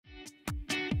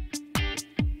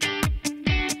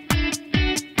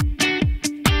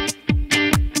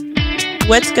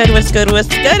What's good,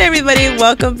 everybody?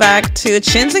 Welcome back to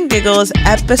Chins and Giggles,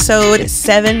 episode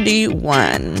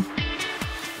 71.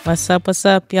 What's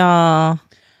up, y'all?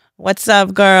 What's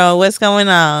up, girl? What's going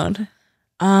on?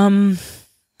 I'm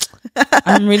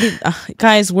really...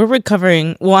 guys, we're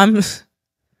recovering. Well, this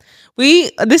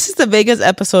is the Vegas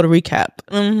episode recap.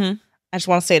 Mm-hmm. I just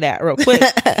want to say that real quick.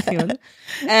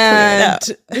 And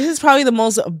this is probably the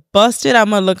most busted I'm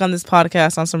going to look on this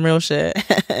podcast on some real shit.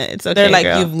 It's okay, They're like,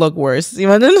 girl. you've looked worse. You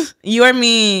know? You are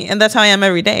me, and that's how I am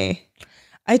every day.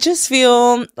 I just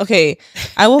feel... Okay,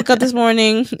 I woke up this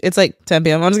morning. It's like 10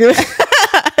 p.m. I'm just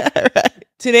kidding.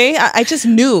 Today, I just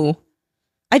knew.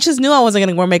 I wasn't going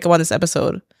to wear makeup on this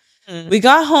episode. We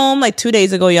got home like 2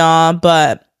 days ago, y'all.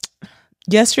 But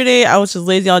yesterday, I was just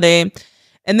lazy all day.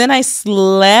 And then I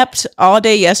slept all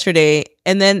day yesterday.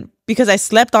 And then because I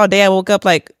slept all day, I woke up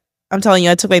like, I'm telling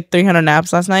you, I took like 300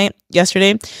 naps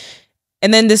yesterday.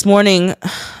 And then this morning,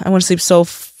 I went to sleep so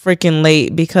freaking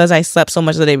late because I slept so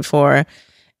much the day before.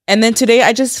 And then today,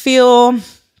 I just didn't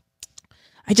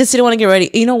want to get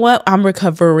ready. You know what? I'm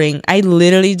recovering. I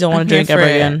literally don't want to drink ever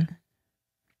again.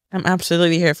 I'm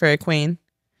absolutely here for it, queen.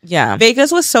 Yeah.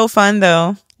 Vegas was so fun,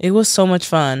 though. It was so much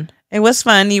fun. It was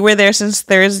fun. You were there since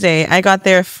Thursday. I got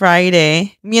there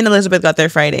Friday. Me and Elizabeth got there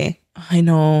Friday. I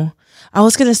know. I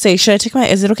was going to say, is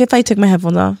it okay if I take my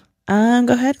headphones off?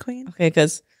 Go ahead, queen. Okay,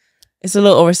 because it's a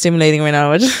little overstimulating right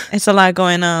now. It's a lot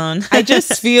going on. I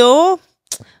just feel,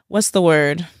 what's the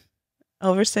word?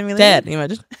 Overstimulated? Dead. You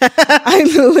imagine? I'm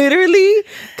literally,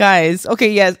 guys.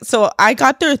 Okay, yes. So I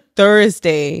got there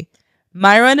Thursday.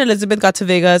 Mayra and Elizabeth got to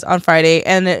Vegas on Friday,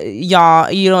 and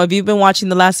y'all, you know, if you've been watching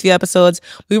the last few episodes,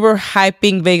 we were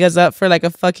hyping Vegas up for like a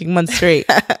fucking month straight.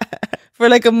 For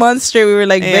like a month straight, we were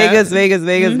like, Vegas,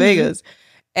 Vegas.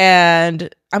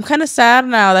 And I'm kind of sad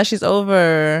now that she's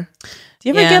over. Do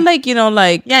you ever get like, you know,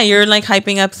 like... Yeah, you're like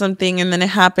hyping up something and then it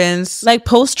happens. Like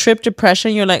post-trip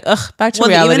depression, you're like, ugh, back to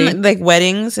reality. Even like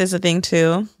weddings is a thing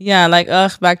too. Yeah, like,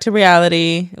 ugh, back to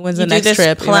reality. When's the next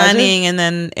trip? Planning and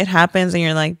then it happens and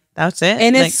you're like, that's it.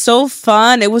 And it's so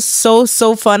fun. It was so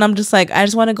fun. I'm just like, I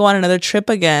just want to go on another trip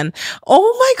again.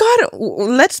 Oh my God.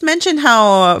 Let's mention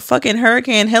how fucking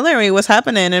Hurricane Hillary was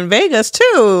happening in Vegas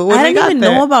too. I didn't even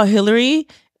know about Hillary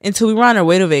until we were on our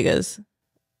way to Vegas.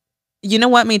 You know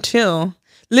what? Me too.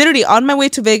 Literally on my way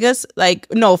to Vegas, like,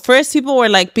 no, first people were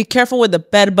like, be careful with the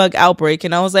bed bug outbreak.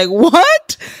 And I was like,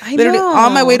 what? Literally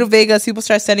on my way to Vegas, people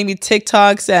started sending me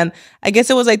TikToks. And I guess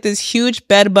it was like this huge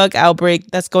bed bug outbreak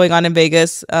that's going on in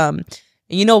Vegas.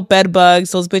 You know, bed bugs,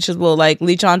 those bitches will like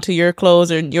leech onto your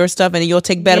clothes or your stuff, and you'll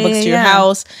take bed bugs to your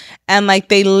house. And like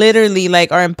they literally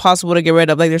like are impossible to get rid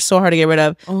of. Like they're so hard to get rid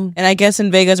of. Oh. And I guess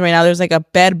in Vegas right now, there's like a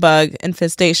bed bug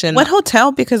infestation. What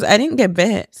hotel? Because I didn't get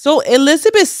bit. So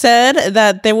Elizabeth said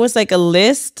that there was like a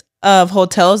list of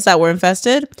hotels that were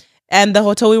infested, and the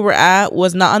hotel we were at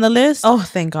was not on the list. Oh,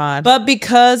 thank God. But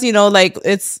because, you know, like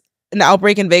it's an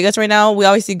outbreak in Vegas right now, we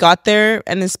obviously got there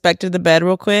and inspected the bed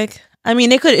real quick. I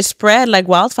mean, it could spread like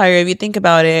wildfire if you think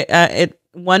about it.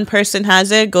 One person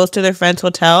has it, goes to their friend's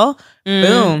hotel,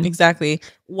 boom. Exactly.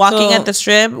 Walking at the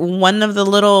strip, one of the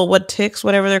little, ticks,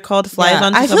 whatever they're called, flies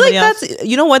onto somebody else. That's,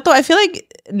 you know what though? I feel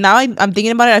like now I'm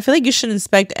thinking about it, I feel like you should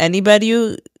inspect anybody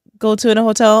you go to in a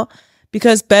hotel,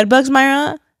 because bed bugs,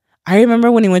 Mayra, I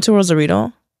remember when you went to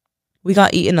Rosarito, we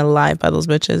got eaten alive by those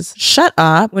bitches. Shut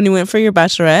up. When you went for your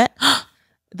bachelorette,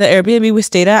 the Airbnb we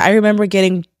stayed at, I remember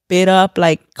getting bit up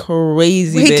like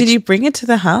crazy. Wait, bitch. Did you bring it to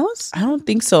the house? I don't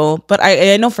think so, but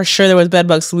I know for sure there was bed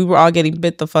bugs, so we were all getting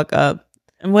bit the fuck up.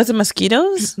 And was it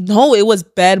mosquitoes? No, it was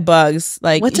bed bugs.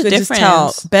 Like, what's the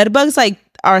difference? Bed bugs like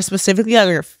are specifically on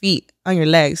your feet, on your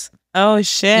legs. Oh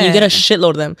shit! And you get a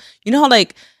shitload of them. You know how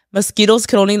like mosquitoes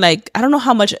can only like, I don't know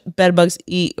how much bed bugs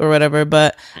eat or whatever,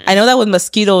 but I know that with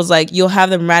mosquitoes, like you'll have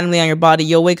them randomly on your body.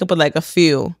 You'll wake up with like a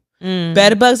few.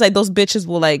 Bed bugs, like those bitches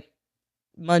will like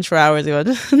munch for hours. No,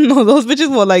 those bitches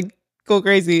will like go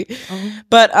crazy.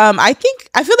 But I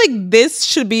feel like this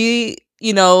should be,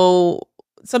 you know,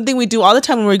 something we do all the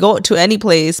time when we go to any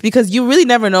place, because you really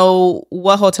never know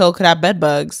what hotel could have bed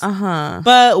bugs.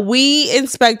 But we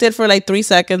inspected for like 3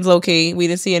 seconds. Okay, we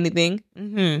didn't see anything.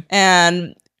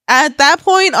 And at that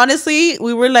point, honestly,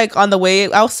 we were like on the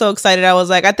way. I was so excited. I was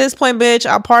like, at this point, bitch,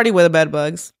 I'll party with the bed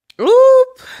bugs.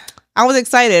 Oop. I was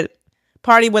excited.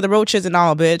 Party with the roaches and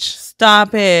all, bitch.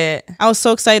 Stop it. I was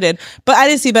so excited. But I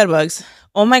didn't see bed bugs.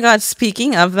 Oh my God.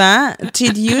 Speaking of that,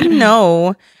 did you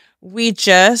know we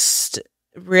just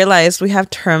realized we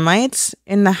have termites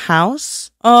in the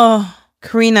house? Oh,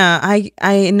 Karina,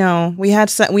 I know. We had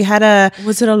a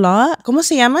Was it a lot? ¿Cómo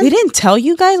se llama? They didn't tell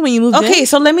you guys when you moved in? Okay,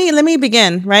 so let me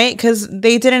begin, right? Because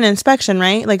they did an inspection,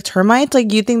 right? Like termites,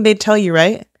 like you think they'd tell you,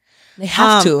 right? They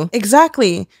have to.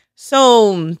 Exactly.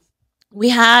 So we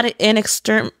had an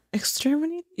exterminator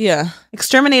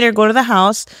go to the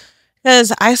house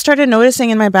because I started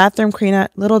noticing in my bathroom, Karina,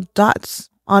 little dots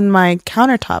on my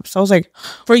countertops. I was like,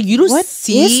 for you to what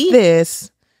see is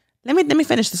this? Let me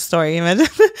finish the story.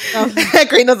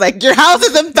 Karina's like, your house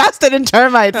is infested in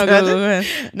termites.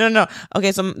 No.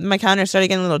 Okay, so my counter started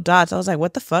getting little dots. I was like,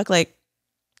 what the fuck? Like,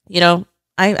 I don't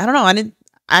know.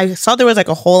 I saw there was like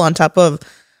a hole on top of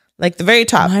like the very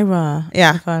top. Mayra.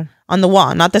 Yeah. Oh, on the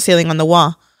wall, not the ceiling, on the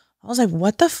wall. I was like,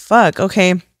 what the fuck?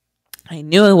 Okay. I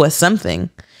knew it was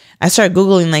something. I started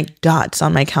Googling like dots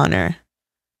on my counter.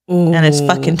 Ooh. And it's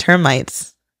fucking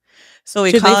termites. So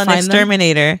we call an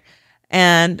exterminator.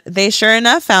 And they sure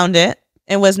enough found it.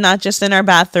 It was not just in our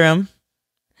bathroom.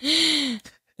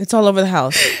 It's all over the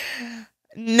house.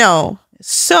 No.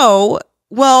 So,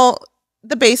 well,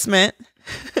 the basement.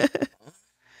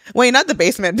 Wait, not the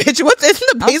basement, bitch. What's in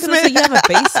the basement? I was gonna say, you have a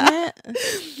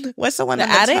basement? What's the one the on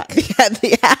attic? The top? Yeah,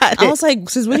 the attic. I was like,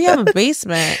 sis, when do you have a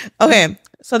basement? Okay,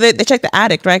 so they checked the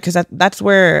attic, right? Because that's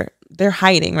where they're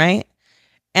hiding, right?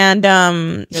 And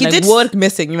he did work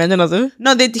missing. You mentioned also.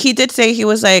 No, he did say, he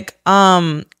was like,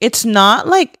 it's not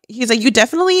like, he's like, you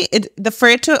definitely for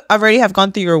it to already have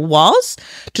gone through your walls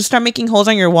to start making holes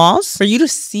on your walls for you to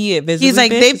see it visibly. He's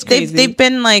like, they've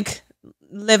been like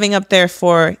living up there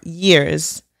for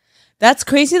years. That's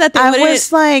crazy that I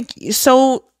was like,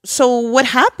 so what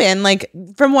happened? Like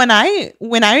from when I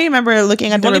remember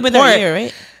looking at the report, been there a year,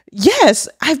 right? Yes,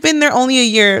 I've been there only a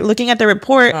year. Looking at the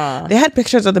report, they had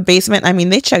pictures of the basement. I mean,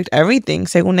 they checked everything,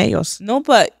 según ellos. No,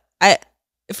 but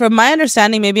from my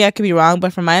understanding, maybe I could be wrong,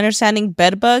 but from my understanding,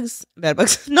 bed bugs. No, bed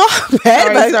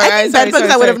bugs. I think bed bugs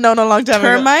I would have known a long time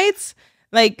ago. Termites,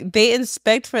 like they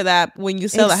inspect for that when you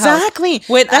sell the house. Exactly.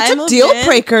 That's a deal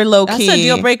breaker, low key. That's a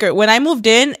deal breaker. When I moved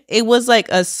in, it was like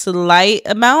a slight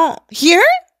amount. Here?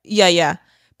 Yeah.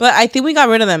 But I think we got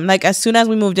rid of them. Like as soon as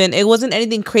we moved in, it wasn't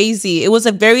anything crazy. It was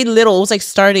like very little. It was like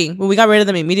starting, but we got rid of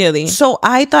them immediately. So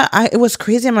I thought it was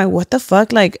crazy. I'm like, what the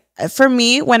fuck? Like for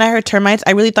me, when I heard termites,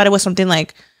 I really thought it was something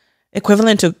like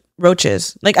equivalent to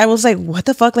roaches. Like I was like, what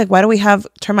the fuck? Like why do we have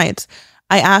termites?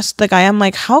 I asked the guy, I'm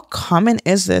like, how common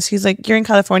is this? He's like, you're in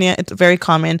California. It's very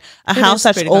common. A house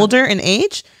that's older in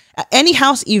age, any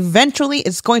house eventually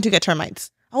is going to get termites.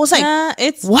 I was like,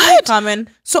 it's what? Common.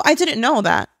 So I didn't know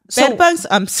that. Bed bugs.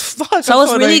 So I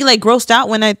was really like grossed out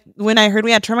when I heard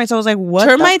we had termites. I was like, what?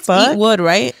 Termites eat wood,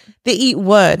 right? They eat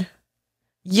wood.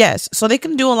 Yes, so they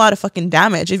can do a lot of fucking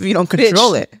damage if you don't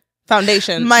control it.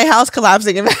 Foundation. My house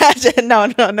collapsing. Imagine.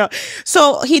 No.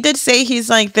 So he did say, he's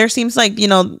like, there seems like,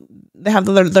 they have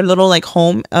their little like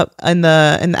home up in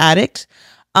the attic,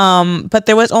 but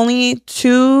there was only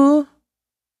two.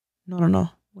 No.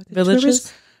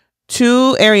 Villages.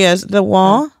 Two areas. The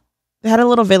wall. They had a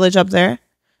little village up there.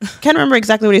 Can't remember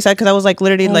exactly what he said because I was like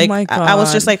literally I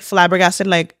was just like flabbergasted,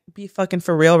 like be fucking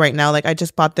for real right now. Like I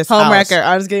just bought this home house. wrecker.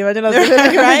 I was getting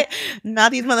right.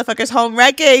 Not these motherfuckers home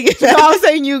wrecking. No, I was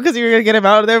saying you because you were gonna get him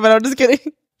out of there, but I'm just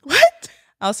kidding. What?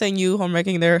 I was saying you home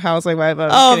wrecking their house like why?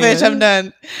 Oh bitch, I'm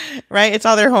done. Right? It's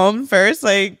all their home first.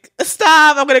 Like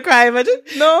stop! I'm gonna cry. Imagine.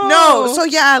 No. So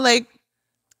yeah, like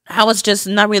I was just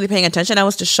not really paying attention. I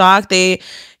was just shocked.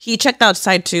 He checked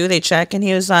outside too. They checked and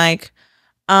he was like.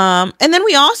 And then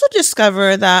we also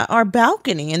discovered that our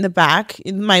balcony in the back,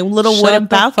 in my little wooden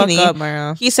balcony,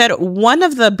 he said one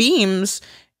of the beams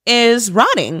is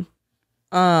rotting.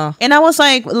 And I was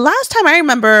like, last time I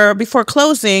remember before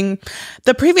closing,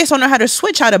 the previous owner had to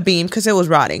switch out a beam because it was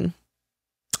rotting.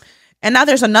 And now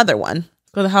there's another one.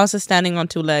 So the house is standing on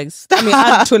two legs. I mean,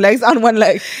 on two legs, on one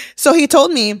leg. So he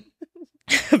told me,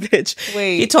 bitch.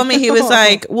 Wait. He told me, he was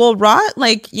like, well, rot,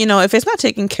 like, if it's not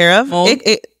taken care of,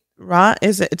 rot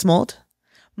it's mold.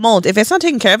 If it's not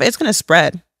taken care of, it's gonna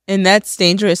spread, and that's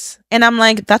dangerous. And I'm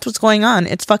like, that's what's going on.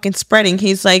 It's fucking spreading.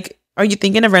 He's like, are you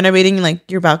thinking of renovating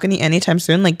like your balcony anytime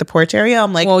soon, like the porch area?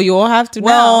 I'm like, well, you all have to.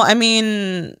 Well, I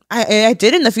mean, I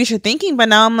did in the future thinking, but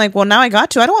now I'm like, well, now I got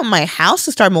to. I don't want my house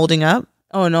to start molding up.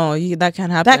 Oh no, that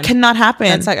can't happen. That cannot happen.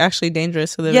 That's like actually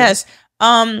dangerous to live. Yes.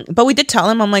 But we did tell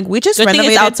him. I'm like, we just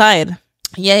renovated. It's outside.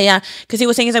 Yeah. Because he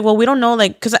was saying, he's like, well, we don't know,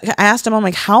 like, because I asked him, I'm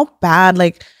like, how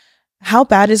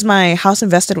bad is my house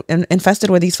infested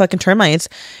with these fucking termites?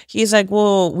 He's like,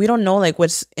 well, we don't know like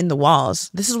what's in the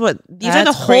walls. These are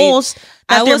the holes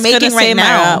that they're making right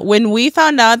now. Mayra, when we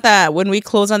found out that when we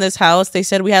closed on this house, they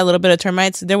said we had a little bit of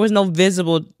termites. There was no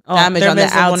visible damage on the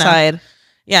outside.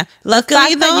 Yeah.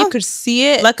 Luckily, though, you could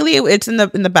see it. Luckily, it's in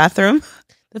the bathroom.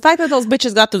 The fact that those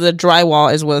bitches got through the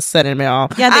drywall is what's setting me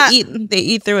off. Yeah, they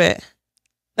eat through it.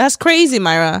 That's crazy,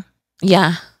 Mayra.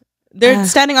 Yeah. They're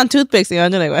standing on toothpicks. You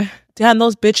know, like, damn,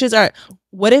 those bitches are...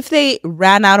 What if they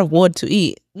ran out of wood to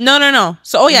eat? No.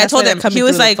 So, I told him. He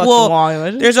was like, well,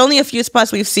 there's only a few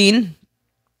spots we've seen.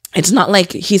 It's not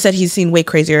like... He said he's seen way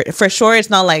crazier. For sure, it's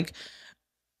not like,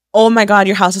 oh my God,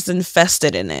 your house is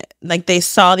infested in it. Like, they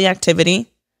saw the activity.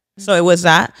 So, it was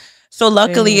that. So,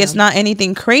 luckily, it's not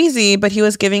anything crazy. But he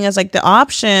was giving us, like, the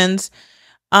options.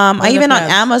 I even on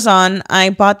Amazon,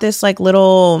 I bought this, like,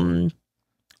 little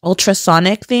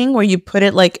ultrasonic thing where you put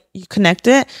it, like, you connect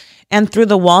it. And through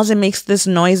the walls, it makes this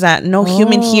noise that no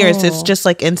human hears. It's just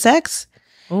like insects.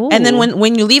 Ooh. And then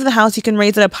when you leave the house, you can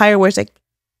raise it up higher where it's like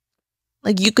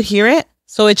you could hear it.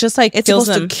 So it just like it's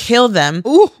supposed to kill them.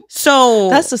 Ooh. So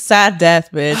that's a sad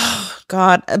death, bitch.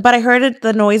 God. But I heard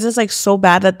the noise is like so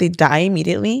bad that they die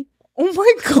immediately. Oh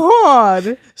my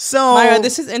God. So Mayra,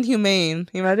 this is inhumane.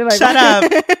 Imagine like shut up.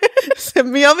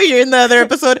 Me over here in the other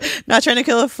episode, not trying to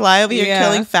kill a fly, over here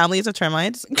killing families of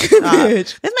termites.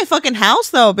 Bitch. This is my fucking house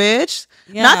though, bitch.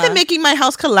 Yeah. Not them making my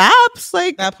house collapse.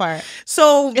 Like that part.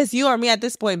 So it's you or me at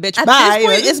this point, bitch. At this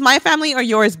point, it's my family or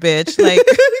yours, bitch. Like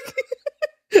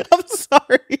I'm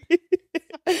sorry.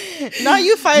 Not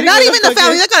you fighting. Not even the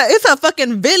family. It's a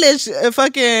fucking village. Come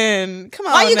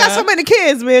on. Why you got so many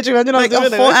kids, bitch? Like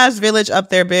a whole ass village up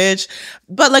there, bitch.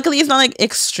 But luckily, it's not like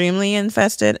extremely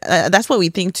infested. That's what we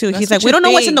think too. He's like, we don't know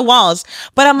what's in the walls.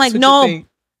 But I'm like, no.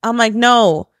 I'm like,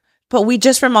 no. But we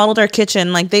just remodeled our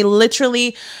kitchen. Like they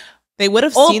literally, they would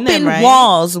have seen them, right?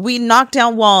 Walls. We knocked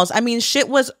down walls. I mean, shit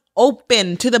was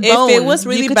open to the bone. If it was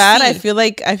really bad, I feel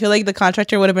like the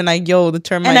contractor would have been like, yo, the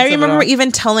termites. And I remember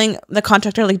even telling the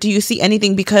contractor, like, do you see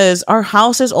anything? Because our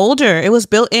house is older. It was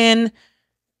built in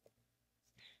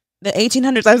the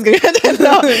 1800s. I was gonna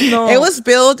no. It was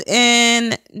built in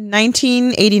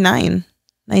 1989.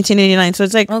 So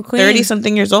it's like 30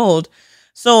 something years old.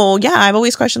 So yeah, I've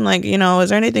always questioned, like, you know, is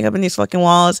there anything up in these fucking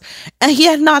walls? And he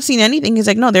had not seen anything. He's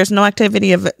like, no, there's no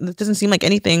activity of it. It doesn't seem like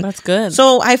anything. That's good.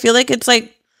 So I feel like it's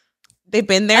like they've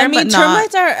been there. I mean, but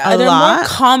termites are more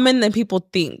common than people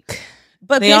think.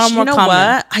 But they bitch, are more common.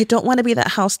 What? I don't want to be that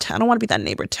house. I don't want to be that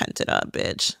neighbor tented up,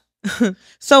 bitch.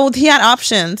 So he had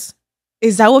options.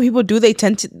 Is that what people do? They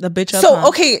tent the bitch up? So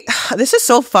okay, this is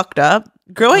so fucked up.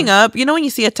 Growing up, you know when you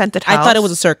see a tented house, I thought it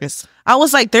was a circus. I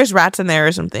was like, there's rats in there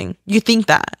or something. You think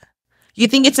that? You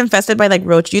think it's infested by like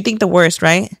roach? You think the worst,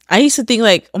 right? I used to think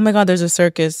like, oh my God, there's a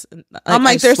circus. I'm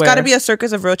like, there's got to be a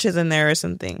circus of roaches in there or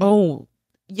something. Oh.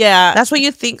 Yeah, that's what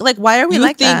you think. Like, why are we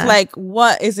like that? Like,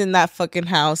 what is in that fucking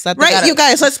house? That right, you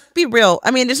guys. Let's be real.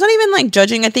 I mean, it's not even like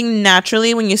judging. I think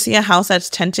naturally, when you see a house that's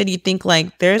tented, you think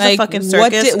like there's like, a fucking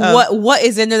circus. What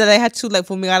is in there that I had to like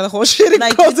pull me out of the whole shit and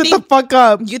like, close it the fuck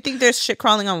up? You think there's shit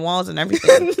crawling on walls and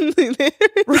everything,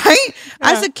 right? Yeah.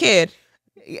 As a kid.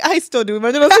 I still do.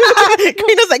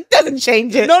 Karina's like, doesn't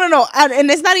change it. No. And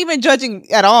it's not even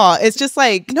judging at all. It's just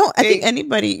like, no, I think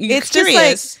anybody. It's curious.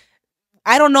 Just like,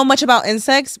 I don't know much about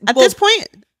insects. At this point,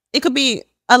 it could be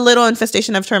a little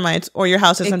infestation of termites or your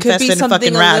house is infested in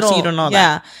fucking rats. So you don't know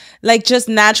that. Yeah. Like just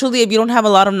naturally, if you don't have a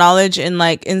lot of knowledge in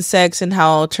like insects and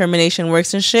how termination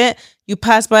works and shit, you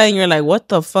pass by and you're like, what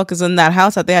the fuck is in that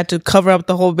house that they had to cover up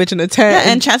the whole bitch in a tent?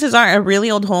 Yeah, and chances are a really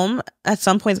old home at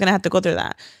some point is going to have to go through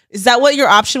that. Is that what your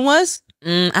option was?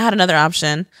 I had another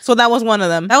option. So that was one of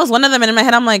them. That was one of them. And in my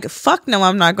head, I'm like, fuck no,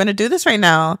 I'm not going to do this right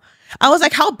now. I was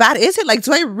like, how bad is it? Like,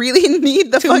 do I really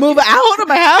need to move out of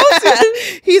my house?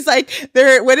 He's like,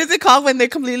 what is it called when they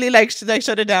completely like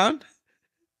shut it down?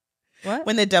 What?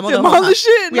 When they demolish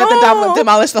it? We have to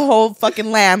demolish the whole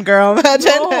fucking land, girl.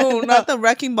 Imagine. No, not the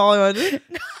wrecking ball.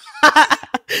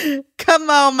 Come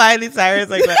on, Miley Cyrus,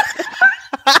 like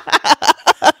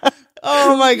that.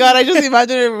 Oh my God, I just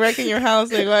imagine it wrecking your house.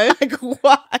 Like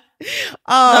why?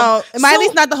 No,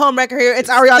 Miley's not the home wrecker here. It's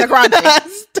Ariana Grande.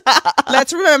 Stop.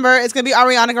 Let's remember, it's gonna be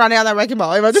Ariana Grande on that wrecking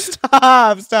ball.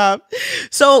 Stop.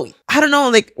 So I don't know.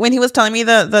 Like when he was telling me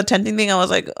the tenting thing, I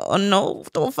was like, oh no,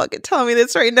 don't fucking tell me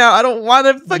this right now. I don't want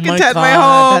to fucking tent my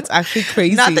home. That's actually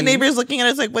crazy. Not the neighbors looking at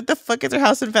us like, what the fuck is our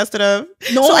house infested of?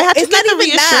 No, so I had to it's get not the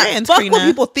even that. Fuck what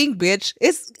people think, bitch.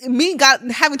 It's me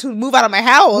having to move out of my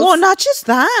house. Well, not just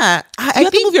that. I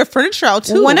have to move your furniture out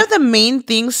too. One of the main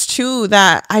things too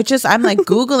that I'm like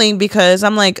Googling because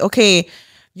I'm like, okay,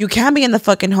 you can't be in the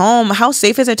fucking home. How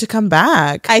safe is it to come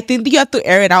back? I think you have to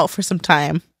air it out for some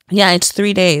time. Yeah, it's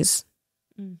 3 days.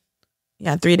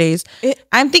 Yeah, 3 days.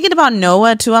 I'm thinking about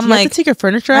Noah too. I'm like, have to take your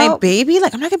furniture my out? baby.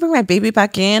 Like, I'm not gonna bring my baby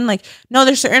back in. Like, no,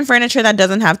 there's certain furniture that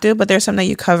doesn't have to, but there's some that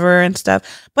you cover and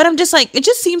stuff. But I'm just like, it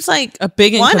just seems like a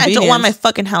big one. I don't want my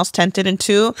fucking house tented, and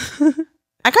two,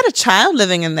 I got a child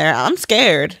living in there. I'm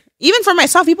scared. Even for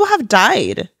myself, people have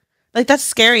died. Like, that's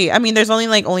scary. I mean, there's only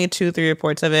 2-3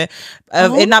 reports of it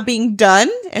not being done,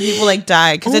 and people like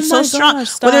die because it's so strong.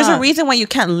 Well, there's a reason why you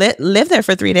can't live there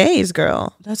for 3 days,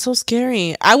 girl. That's so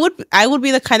scary. I would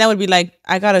be the kind that would be like,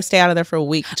 I gotta stay out of there for a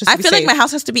week. I feel like my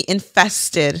house has to be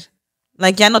infested.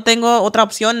 Like, ya no tengo otra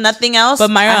opción, nothing else. But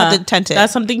Mayra, I have to tent it.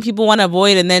 That's something people want to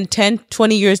avoid. And then 10,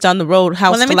 20 years down the road,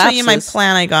 house let me collapses. tell you my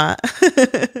plan I got.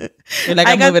 You're like,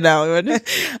 I'm moving out.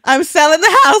 I'm selling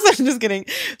the house. I'm just kidding.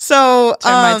 So,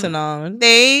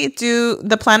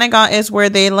 the plan I got is where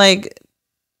they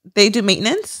do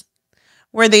maintenance,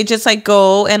 where they just like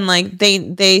go and like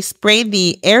they spray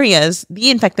the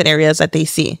infected areas that they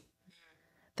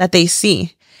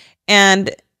see.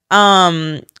 And,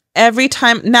 every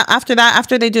time now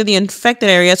after they do the infected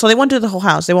area, so they won't do the whole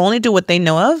house, they will only do what they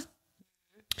know of,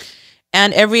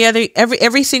 and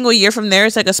every single year from there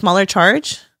is like a smaller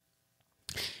charge,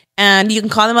 and you can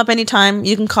call them up anytime.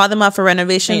 You can call them up for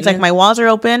renovations. Like, my walls are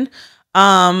open,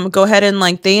 go ahead and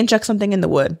like they inject something in the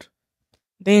wood.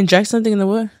 Something in the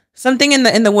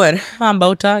wood. Come on,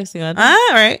 Botox. All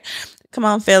right, come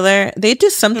on, filler. They do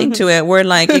something to it where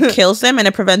like it kills them and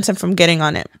it prevents them from getting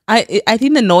on it. I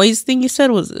think the noise thing you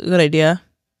said was a good idea.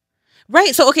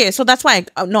 Right. So, okay. So that's why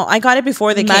I got it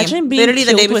before they came. Being literally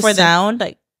the day before sound.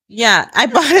 Like, yeah, I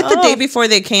bought it the day before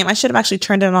they came. I should have actually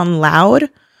turned it on loud.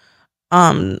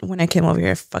 When I came over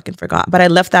here, I fucking forgot. But I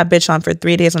left that bitch on for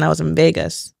 3 days when I was in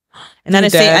Vegas. And I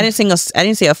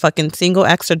didn't see a fucking single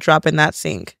extra drop in that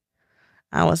sink.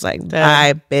 I was like,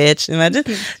 bye, bitch. Imagine.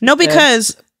 No,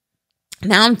 because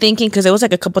now I'm thinking, because it was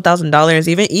like a couple $1,000s,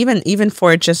 even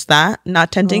for just that,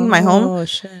 not tenting my home.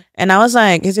 Shit. And I was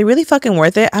like, is it really fucking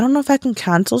worth it? I don't know if I can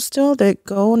cancel still. They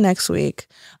go next week.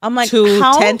 I'm like, to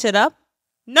tent it up?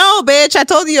 No, bitch. I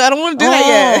told you I don't want to do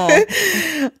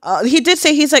that yet. He did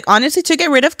say, he's like, honestly, to get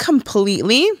rid of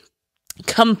completely,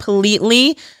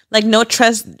 like no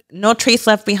trace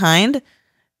left behind,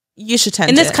 you should tent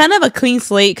it. And it's kind of a clean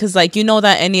slate, because like, you know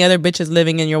that any other bitches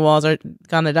living in your walls are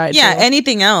gonna die. Yeah, too.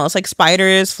 Anything else, like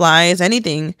spiders, flies,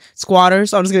 anything.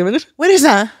 Squatters. I'm just kidding. What is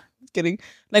that? Just kidding.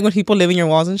 Like when people live in your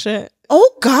walls and shit.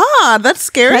 Oh God, that's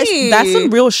scary. That's some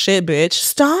real shit, bitch.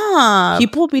 Stop.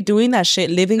 People be doing that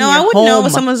shit, living in your home. No, I wouldn't know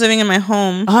if someone's living in my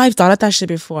home. Oh, I've thought of that shit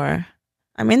before.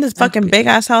 I'm in this fucking big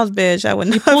ass house, bitch. I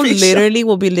wouldn't. People literally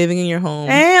will be living in your home.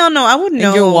 Hell no, I wouldn't know.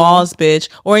 In your walls, bitch,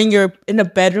 or in a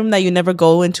bedroom that you never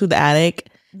go into, the attic.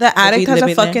 The attic has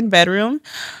a fucking bedroom.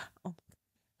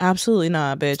 Absolutely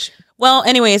not, bitch. Well,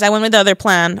 anyways, I went with the other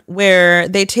plan where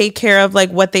they take care of like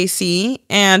what they see,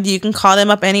 and you can call them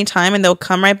up anytime, and they'll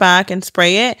come right back and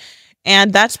spray it.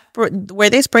 And that's where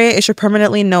they spray it. It should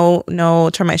permanently no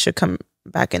termites should come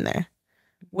back in there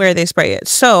where they spray it.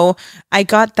 So I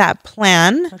got that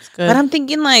plan. That's good. But I'm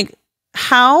thinking, like,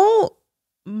 how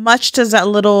much does that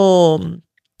little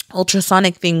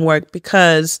ultrasonic thing work?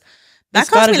 Because that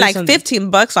cost me like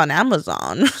 $15 on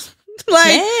Amazon.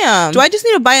 Like, damn. Do I just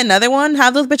need to buy another one?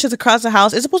 Have those bitches across the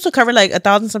house? It's supposed to cover like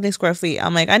 1,000-something square feet.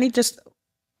 I'm like, I need just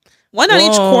one on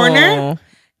each corner.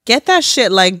 Get that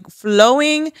shit like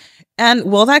flowing.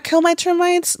 And will that kill my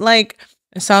termites? Like,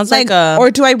 it sounds like a... Or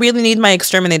do I really need my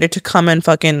exterminator to come and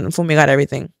fucking fumigate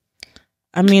everything?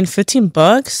 I mean,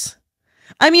 $15?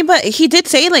 I mean, but he did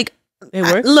say, like... It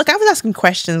works? Look, I was asking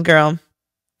questions, girl.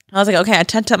 I was like, okay, I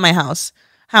tent up my house.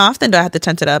 How often do I have to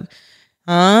tent it up?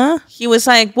 He was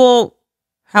like, well...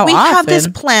 How we often? Have this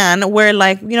plan where,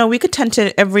 like, you know, we could tent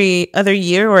it every other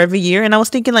year or every year. And I was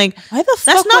thinking, like, why the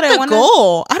fuck that's not the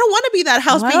goal. I don't want to be that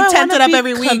house being tented up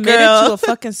every week, girl. To a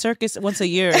fucking circus once a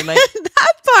year. Like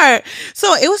that part.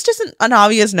 So it was just an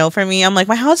obvious no for me. I'm like,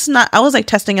 my house is not... I was like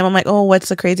testing him. I'm like, oh, what's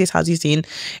the craziest house you've seen?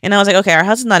 And I was like, okay, our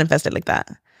house is not infested like that.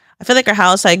 I feel like our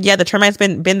house, like, yeah, the termites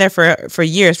been there for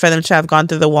years for them to have gone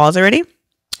through the walls already.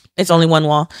 It's only one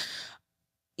wall.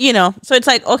 You know, so it's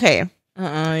like, okay.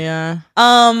 Yeah.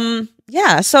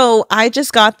 Yeah, so I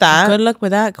just got that. Good luck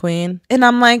with that, queen. And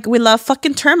I'm like, we love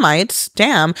fucking termites.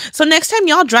 Damn. So next time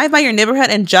y'all drive by your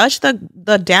neighborhood and judge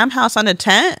the damn house on a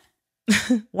tent,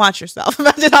 watch yourself.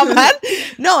 Imagine how bad.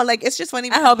 No, like, it's just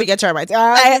funny. I hope you get termites.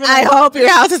 I hope your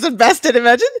house is invested.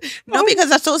 Imagine. No, because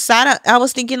that's so sad. I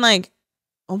was thinking, like,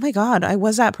 oh my God, I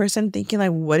was that person thinking,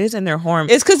 like, what is in their home?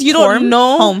 It's because you don't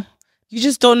know. Home. You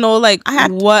just don't know, like,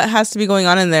 what has to be going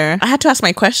on in there. I had to ask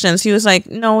my questions. He was like,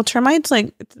 no, termites,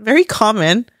 like, it's very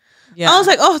common. I was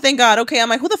like, oh, thank God. Okay, I'm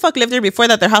like, who the fuck lived there before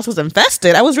that? Their house was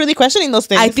infested. I was really questioning those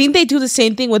things. I think they do the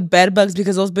same thing with bed bugs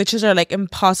because those bitches are like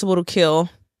impossible to kill.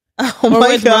 Oh or my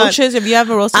with God. roaches, if you have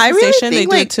a roach infestation, they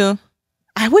do it too.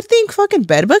 I would think fucking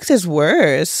bed bugs is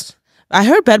worse. I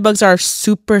heard bed bugs are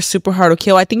super, super hard to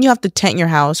kill. I think you have to tent your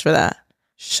house for that.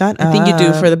 Shut up. I think you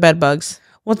do for the bed bugs.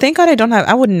 Well, thank God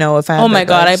I wouldn't know if I had Oh my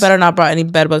God, bugs. I better not brought any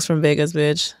bed bugs from Vegas,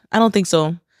 bitch. I don't think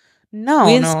so. No,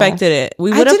 we inspected it.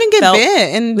 I didn't get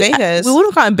bit in Vegas. We would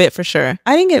have gotten bit for sure.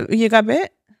 I didn't get. You got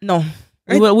bit? No,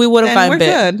 we would have gotten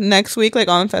bit. Good. Next week, like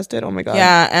all infested. Oh my God.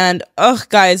 Yeah, and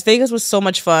guys, Vegas was so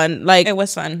much fun. Like it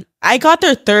was fun. I got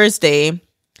there Thursday,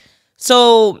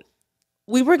 so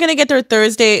we were gonna get there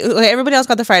Thursday. Like, everybody else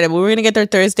got there Friday, but we were gonna get there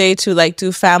Thursday to like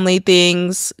do family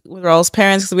things with Raul's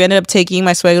parents because we ended up taking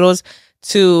my suegros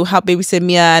to help babysit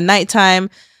Mia at nighttime.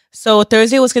 So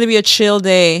Thursday was gonna be a chill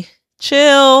day.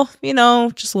 Chill,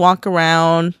 just walk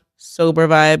around, sober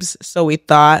vibes. So we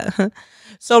thought.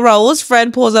 So Raul's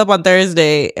friend pulls up on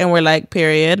Thursday and we're like,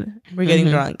 period. We're getting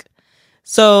drunk.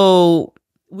 So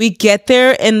we get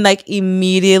there and like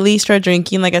immediately start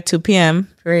drinking like at 2 p.m.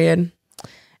 Period.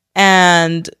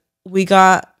 And we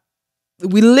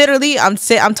literally, I'm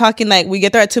talking like we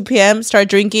get there at 2 p.m., start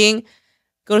drinking,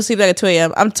 go to sleep like at 2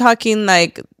 a.m. I'm talking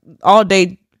like all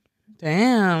day.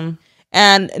 Damn.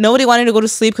 And nobody wanted to go to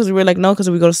sleep because we were like, no, because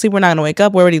if we go to sleep, we're not going to wake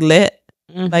up. We're already lit.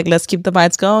 Like, let's keep the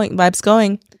vibes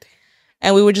going.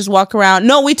 And we would just walk around.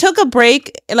 No, we took a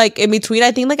break like in between.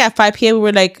 I think like at 5 p.m. we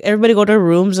were like, everybody go to our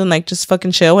rooms and like just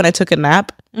fucking chill. And I took a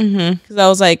nap because I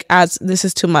was like, this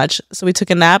is too much. So we took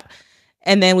a nap.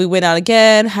 And then we went out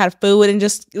again, had food, and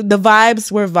just the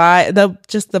vibes were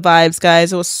just the vibes,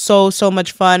 guys. It was so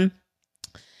much fun.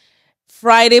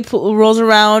 Friday rolls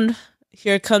around.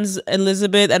 Here comes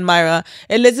Elizabeth and Mayra.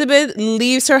 Elizabeth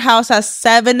leaves her house at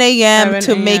 7 a.m.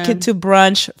 to make it to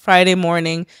brunch Friday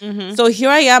morning. So here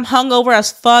I am, hungover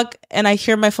as fuck, and I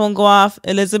hear my phone go off.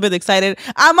 Elizabeth excited.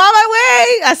 I'm on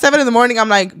my way! At 7 in the morning, I'm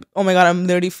like, oh my God, I'm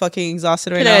literally fucking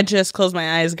exhausted right now. I just closed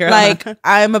my eyes, girl. Like,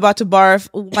 I'm about to barf.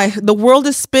 The world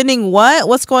is spinning.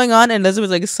 What's going on? And Elizabeth's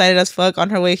like excited as fuck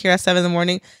on her way here at 7 in the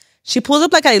morning. She pulls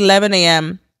up like at 11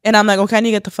 a.m. And I'm like, okay, I need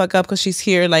to get the fuck up because she's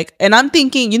here. Like, and I'm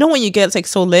thinking, when you get like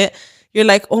so lit, you're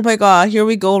like, oh my God, here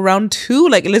we go, round 2.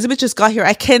 Like, Elizabeth just got here.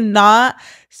 I cannot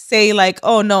say like,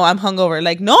 oh no, I'm hungover.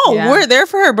 Like, no, we're there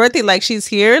for her birthday. Like, she's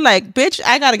here. Like, bitch,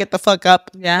 I gotta get the fuck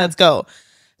up. Yeah, let's go.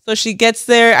 So she gets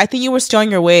there. I think you were still on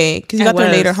your way because you got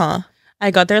there later, huh? I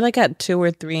got there like at 2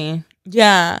 or 3.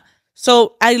 Yeah.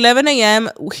 So at 11 a.m.,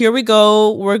 here we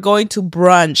go. We're going to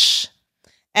brunch.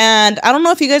 And I don't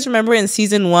know if you guys remember in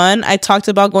season 1, I talked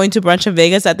about going to brunch in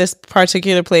Vegas at this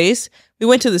particular place. We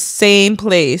went to the same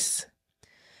place.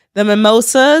 The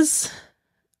mimosas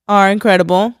are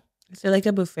incredible. Is it like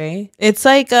a buffet? It's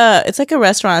like a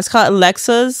restaurant. It's called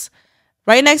Alexa's,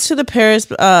 right next to the Paris.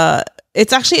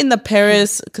 It's actually in the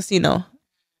Paris casino,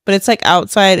 but it's like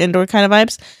outside indoor kind of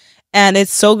vibes. And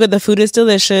it's so good. The food is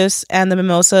delicious, and the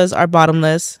mimosas are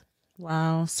bottomless.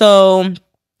 Wow. So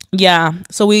yeah,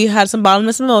 so we had some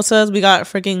bottomless mimosas. We got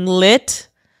freaking lit.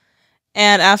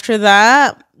 And after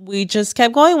that, we just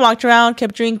kept going, walked around,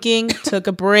 kept drinking, took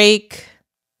a break.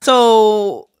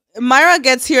 So Mayra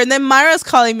gets here, and then Mayra's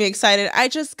calling me excited. I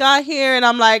just got here, and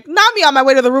I'm like, not me on my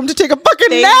way to the room to take a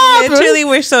fucking nap. Literally,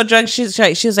 we're so drunk. She was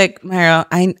like,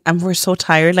 Mayra, we're so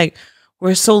tired. Like,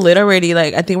 we're so lit already.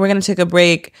 Like, I think we're going to take a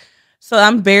break. So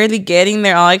I'm barely getting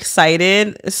there, all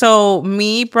excited. So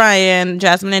me, Brian,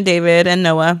 Jasmine, and David, and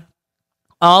Noah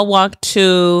all walked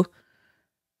to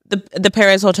the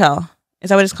Paris Hotel. Is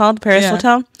that what it's called? The Paris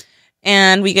Hotel.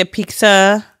 And we get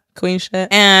pizza. Queen shit.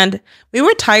 And we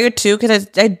were tired too because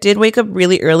I did wake up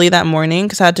really early that morning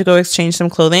because I had to go exchange some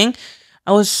clothing.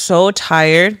 I was so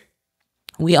tired.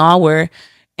 We all were.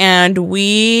 And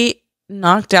we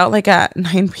knocked out like at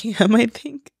 9 p.m., I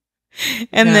think.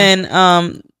 And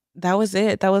then that was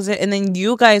it. And then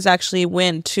you guys actually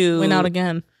went out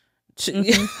again.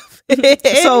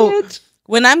 So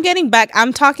when I'm getting back,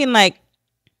 I'm talking like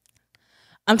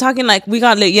we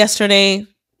got lit yesterday.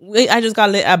 I just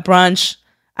got lit at brunch.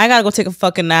 I gotta go take a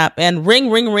fucking nap. And ring.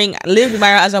 Literally,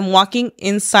 Mayra, as I'm walking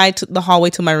inside to the hallway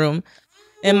to my room.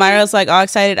 And Myra's like all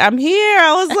excited. I'm here.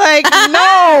 I was like,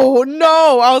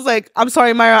 no. I was like, I'm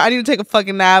sorry, Mayra. I need to take a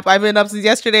fucking nap. I've been up since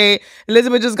yesterday.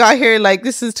 Elizabeth just got here. Like,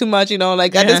 this is too much,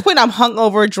 Like, at this point, I'm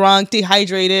hungover, drunk,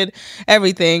 dehydrated,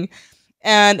 everything.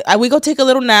 And we go take a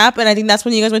little nap. And I think that's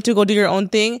when you guys went to go do your own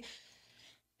thing.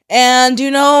 And,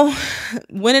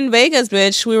 when in Vegas,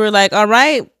 bitch, we were like, all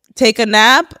right, take a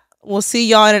nap. We'll see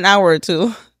y'all in an hour or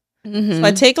two. So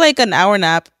I take like an hour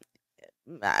nap.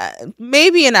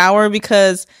 Maybe an hour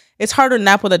because it's hard to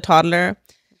nap with a toddler.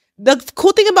 The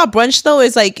cool thing about brunch though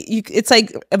is like it's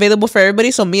like available for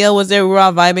everybody. So Mia was there, we were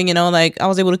all vibing, you know, like I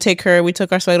was able to take her. We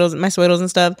took our my Suedos and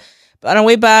stuff. But on our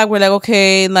way back, we're like,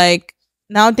 okay, like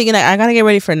now I'm thinking like I gotta get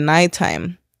ready for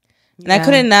nighttime. And I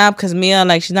couldn't nap because Mia,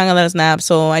 like, she's not gonna let us nap.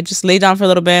 So I just laid down for a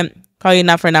little bit, probably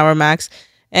nap for an hour max.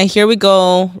 And here we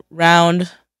go, round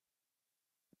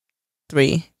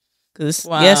 3. Because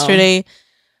yesterday,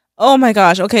 oh my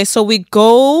gosh. Okay, so we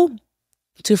go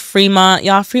to Fremont.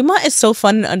 Y'all, Fremont is so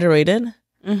fun and underrated.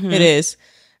 It is.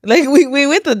 Like, we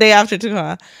went the day after too,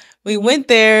 huh? We went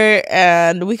there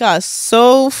and we got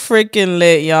so freaking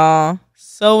lit, y'all.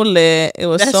 So lit. It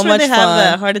was so much fun. That's where they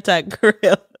have the Heart Attack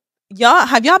Grill. Y'all,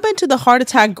 have y'all been to the Heart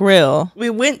Attack Grill? We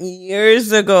went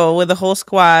years ago with the whole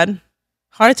squad.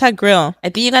 Heart Attack Grill. I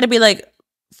think you got to be like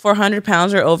 400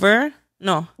 pounds or over.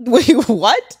 No. Wait,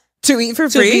 what? To eat for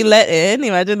free? To be let in?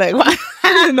 Imagine like, what?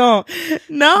 No.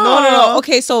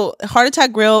 Okay, so Heart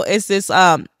Attack Grill is this,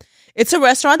 it's a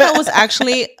restaurant that was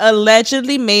actually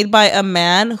allegedly made by a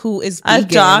man who is vegan. A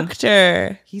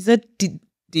doctor. He's a dude.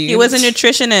 He was a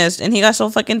nutritionist and he got so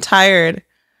fucking tired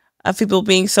of people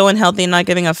being so unhealthy and not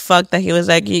giving a fuck that he was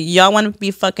like, y'all want to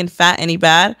be fucking fat any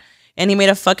bad? And he made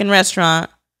a fucking restaurant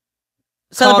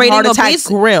celebrating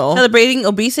celebrating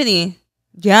obesity.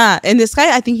 Yeah, and this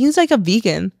guy, I think he's like a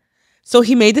vegan. So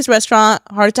he made this restaurant,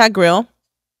 Heart Attack Grill.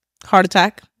 Heart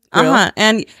Attack Grill.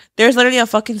 And there's literally a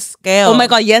fucking scale. Oh my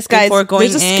god, yes, guys.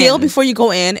 There's a scale before you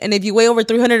go in, and if you weigh over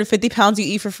 350 pounds, you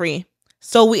eat for free.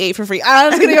 So we ate for free. I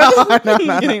was kidding.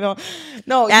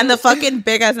 No. And the fucking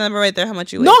big ass number right there, how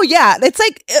much you weigh. No, yeah. It's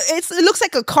like, it looks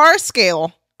like a car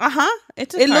scale.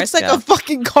 It looks like a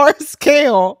fucking car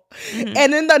scale.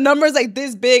 And then the number's like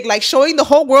this big, like showing the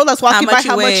whole world that's walking by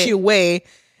how much you weigh.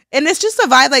 And it's just a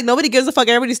vibe, like nobody gives a fuck.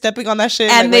 Everybody's stepping on that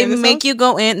shit. And like, they make you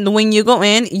go in. When you go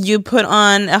in, you put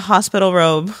on a hospital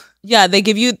robe. Yeah, they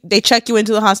check you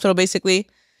into the hospital basically.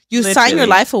 You sign your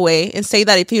life away and say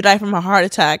that if you die from a heart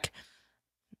attack.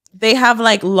 They have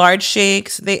like lard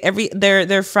shakes.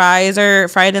 Their fries are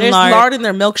fried in lard. There's lard in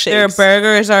their milkshakes. Their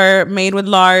burgers are made with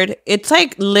lard. It's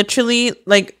like literally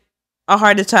like a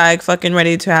heart attack fucking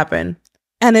ready to happen.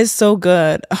 And it's so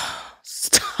good.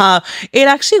 Stop. It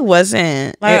actually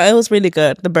wasn't. It was really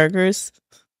good. The burgers.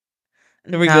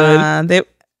 They were good. They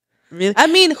really. I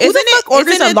mean, who the fuck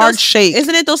orders a large shake?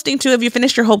 Isn't it those things too? If you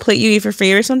finish your whole plate, you eat for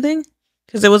free or something?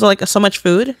 Because it was like so much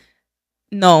food.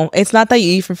 No, it's not that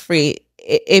you eat for free.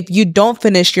 If you don't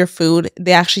finish your food,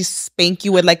 they actually spank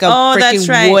you with like a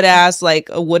freaking wood ass, like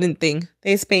a wooden thing.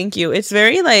 They spank you. It's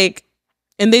very like,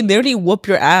 and they literally whoop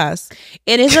your ass.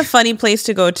 It is a funny place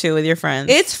to go to with your friends.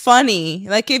 It's funny.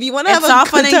 Like if you want to have all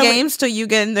fun and games till you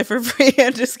get in there for free.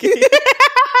 I'm just kidding.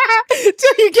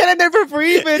 Till you get in there for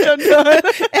free, bitch. I'm done.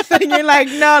 And then you're like,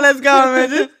 no, let's go, man.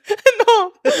 No.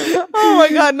 Oh my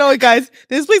god, no, guys.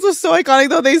 This place was so iconic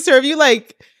though. They serve you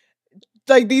like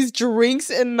these drinks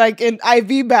in like in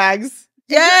IV bags.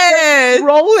 Yes.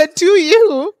 Roll it to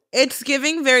you. It's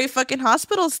giving very fucking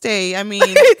hospital stay. I mean,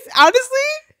 it's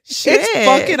honestly, it's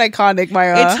fucking iconic,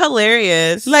 Mayra. It's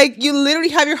hilarious. Like you literally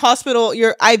have your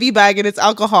IV bag and it's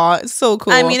alcohol. It's so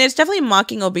cool. I mean, it's definitely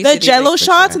mocking obesity. The Jello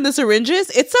shots and the syringes,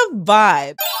 it's a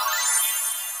vibe.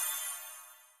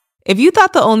 If you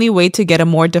thought the only way to get a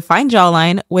more defined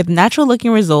jawline with natural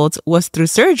looking results was through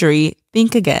surgery,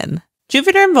 think again.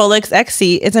 Juvederm Volux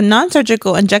XC is a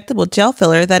non-surgical injectable gel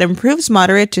filler that improves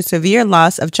moderate to severe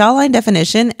loss of jawline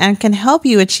definition and can help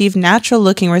you achieve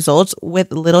natural-looking results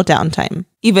with little downtime.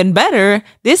 Even better,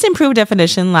 this improved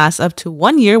definition lasts up to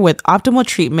 1 year with optimal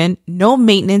treatment, no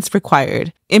maintenance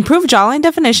required. Improve jawline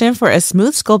definition for a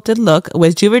smooth sculpted look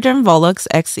with Juvederm Volux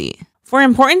XC. For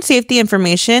important safety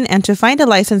information and to find a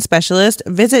licensed specialist,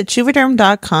 visit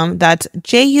Juvederm.com. That's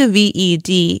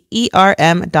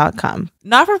JUVEDERM.com.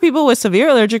 Not for people with severe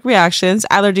allergic reactions,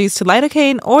 allergies to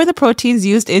lidocaine, or the proteins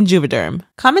used in Juvederm.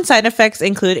 Common side effects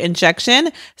include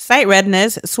injection, sight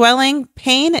redness, swelling,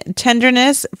 pain,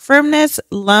 tenderness, firmness,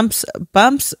 lumps,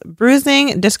 bumps,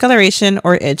 bruising, discoloration,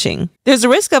 or itching. There's a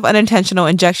risk of unintentional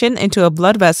injection into a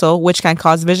blood vessel, which can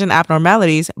cause vision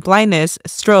abnormalities, blindness,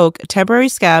 stroke, temporary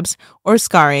scabs, or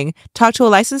scarring. Talk to a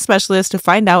licensed specialist to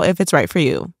find out if it's right for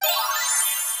you.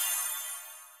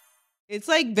 It's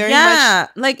like very much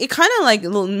like it kind of like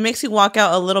makes you walk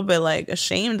out a little bit like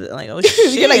ashamed, like oh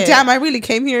shit. You're like, damn, I really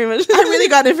came here. I really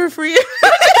got it for free.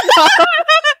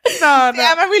 No,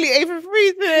 damn, I really ate for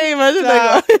free today. Imagine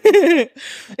like,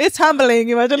 it's humbling.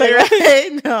 Imagine like,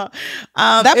 right? No,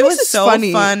 that it was so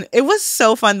fun. It was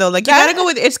so fun though. Like you gotta go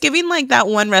with. It's giving like that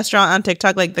one restaurant on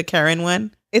TikTok, like the Karen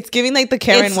one. It's giving like the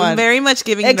Karen one. It's very much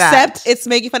giving Except it's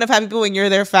making fun of happy people when you're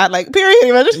there fat. Like,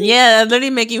 period. Yeah, literally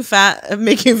making fat.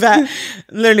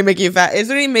 Literally making you fat. It's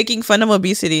literally making fun of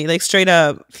obesity. Like, straight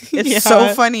up. It's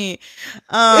so funny.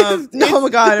 Oh my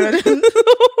God.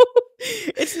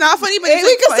 It's not funny, but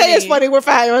we can say it's funny. We're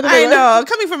fat. I know.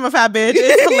 Coming from a fat bitch,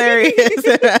 it's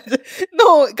hilarious.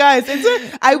 No, guys,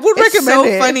 I would recommend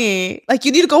it. So funny. Like,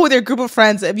 you need to go with your group of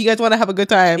friends if you guys want to have a good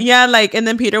time. Yeah, like, and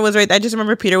then Peter was right. I just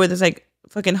remember Peter with his like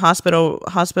fucking hospital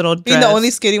dress. Being the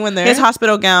only skinny one there. His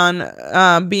hospital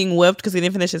gown being whipped because he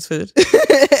didn't finish his food.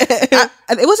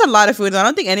 It was a lot of food. I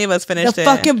don't think any of us finished it. The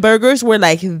fucking burgers were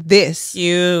like this.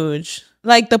 Huge.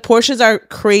 Like, the portions are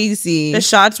crazy. The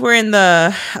shots were in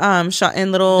the shot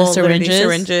in little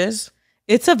syringes.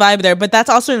 It's a vibe there, but that's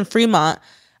also in Fremont.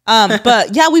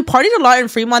 But yeah, we partied a lot in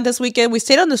Fremont this weekend. We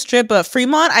stayed on the Strip, but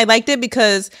Fremont, I liked it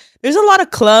because there's a lot of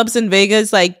clubs in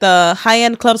Vegas, like the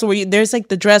high-end clubs where there's like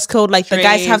the dress code, like the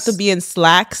guys have to be in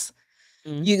slacks.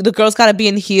 The girls got to be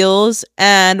in heels.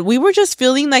 And we were just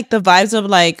feeling like the vibes of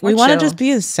like, we want to just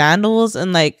be in sandals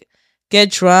and like get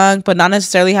drunk, but not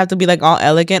necessarily have to be like all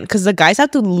elegant, because the guys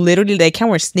have to literally, they can't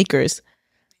wear sneakers.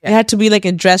 They had to be like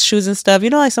in dress shoes and stuff, you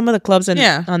know, like some of the clubs.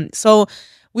 And so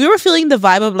we were feeling the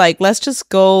vibe of like, let's just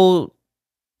go,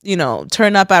 you know,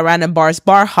 turn up at random bars,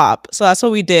 bar hop. So that's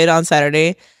what we did on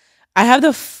Saturday. I have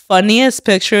the funniest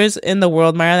pictures in the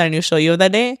world, Mayra, that I need to show you of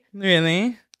that day.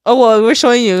 Really? Oh, well, we're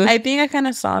showing you. I think I kind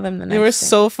of saw them the next day. They were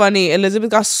so funny. Elizabeth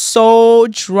got so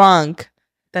drunk.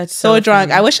 That's so drunk.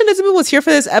 funny. I wish Elizabeth was here for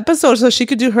this episode so she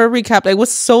could do her recap. Like,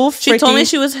 what's so freaking... She told me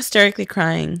she was hysterically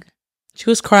crying. She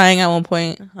was crying at one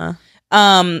point.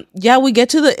 Yeah, we get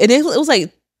to the... It was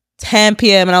like 10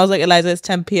 p.m. and I was like, Eliza, it's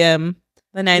 10 p.m.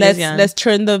 The night is young. Let's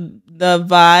turn the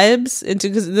vibes into...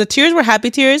 Because the tears were happy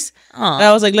tears. And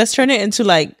I was like, let's turn it into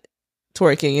like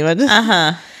twerking, you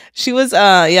know? She was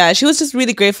she was just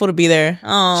really grateful to be there.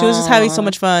 She was just having so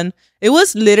much fun. It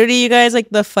was literally, you guys, like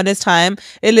the funnest time.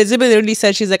 Elizabeth literally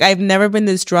said, she's like, I've never been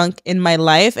this drunk in my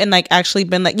life, and like actually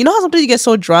been like, you know how sometimes you get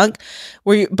so drunk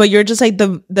but you're just like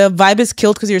the vibe is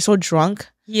killed because you're so drunk.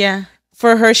 Yeah.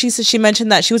 For her, she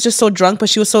mentioned that she was just so drunk, but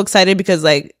she was so excited because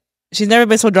like she's never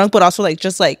been so drunk, but also like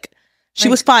just like she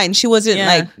was fine. She wasn't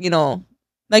like, you know,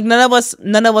 like none of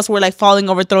us were like falling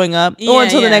over, throwing up or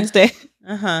until the next day.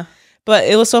 But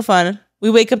it was so fun. We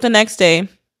wake up the next day.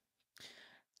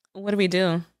 What do we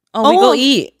do? We go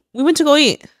eat. We went to go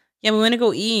eat. Yeah, we went to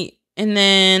go eat. And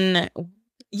then...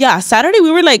 Yeah, Saturday,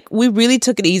 we were like... We really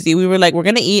took it easy. We were like, we're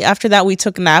going to eat. After that, we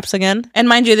took naps again. And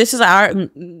mind you, this is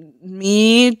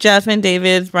me, Jasmine,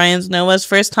 David, Brian's, Noah's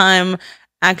first time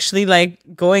actually like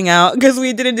going out, because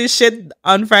we didn't do shit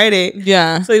on Friday.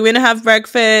 Yeah. So we went to have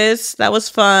breakfast. That was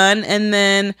fun. And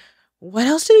then... What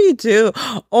else did we do?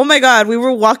 Oh my God, we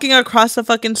were walking across the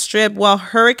fucking Strip while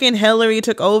Hurricane Hillary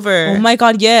took over. Oh my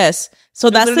God, yes. So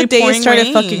that's the day it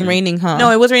started fucking raining, huh? No,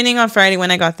 it was raining on Friday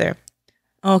when I got there.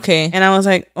 Okay. And I was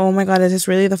like, oh my God, is this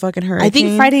really the fucking hurricane? I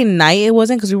think Friday night it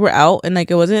wasn't, because we were out and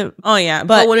like it wasn't. Oh yeah.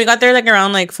 But when we got there like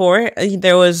around like 4,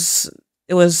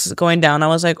 it was going down. I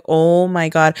was like, oh my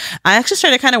God. I actually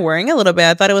started kind of worrying a little bit.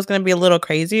 I thought it was going to be a little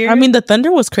crazier. I mean, the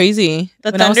thunder was crazy.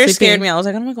 The thunder scared me. I was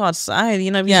like, I'm going to go outside. You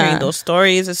know, hearing those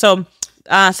stories. So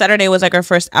Saturday was like our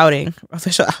first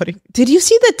official outing. Did you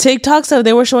see the TikToks of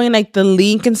they were showing like the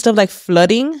link and stuff like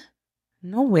flooding?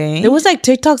 No way. There was like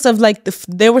TikToks of like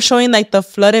they were showing like the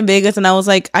flood in Vegas, and I was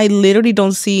like, I literally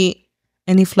don't see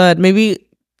any flood. Maybe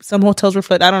some hotels were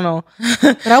flooded. I don't know.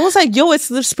 But I was like, yo, it's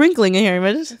the sprinkling in here.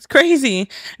 It's crazy.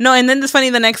 No, and then it's funny,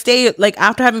 the next day, like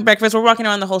after having breakfast, we're walking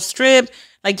around the whole Strip.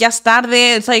 Like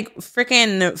yesterday, it's like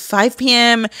freaking 5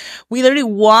 p.m. We literally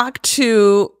walked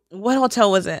to, what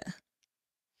hotel was it?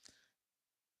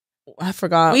 I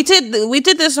forgot. We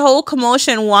did this whole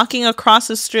commotion walking across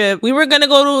the Strip. We were gonna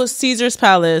go to Caesar's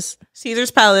Palace.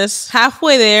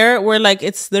 Halfway there, we're like,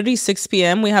 it's literally 6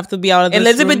 p.m. We have to be out of this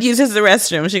Elizabeth room. uses the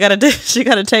restroom. She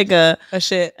gotta take a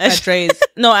shit at Dre's.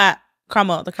 No, at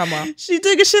Cromwell, the Cromwell. She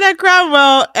took a shit at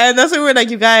Cromwell, and that's when we're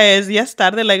like, you guys, yes,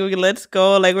 tarde, like let's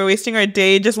go. Like we're wasting our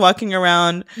day just walking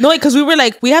around. No, because we were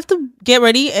like, we have to get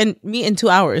ready and meet in 2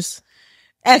 hours.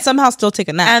 And somehow still take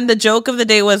a nap. And the joke of the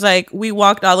day was like, we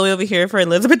walked all the way over here for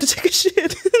Elizabeth to take a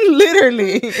shit.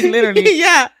 literally.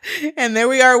 Yeah. And there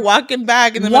we are walking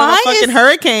back in the middle of a fucking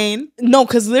hurricane. No,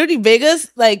 because literally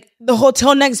Vegas, like the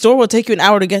hotel next door will take you an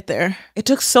hour to get there. It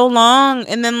took so long.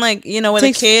 And then like, you know, with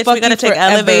the kids, we gotta take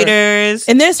elevators.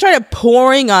 And then it started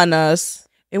pouring on us.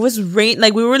 It was rain.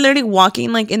 Like we were literally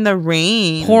walking like in the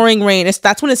rain. Pouring rain.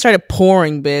 That's when it started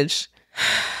pouring, bitch.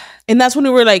 And that's when we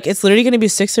were like, it's literally going to be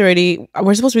 6 already.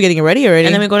 We're supposed to be getting ready already.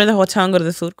 And then we go to the hotel and go to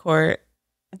the food court.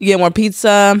 You get more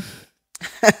pizza.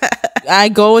 I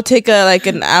go take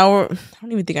an hour. I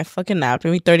don't even think I fucking napped.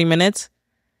 Maybe 30 minutes.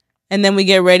 And then we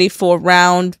get ready for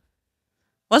round.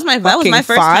 That was my first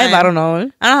 5. time. I don't know. I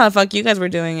don't know how the fuck you guys were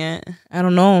doing it. I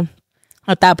don't know.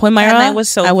 At that point, Mayra, I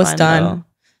was fun, done. Though.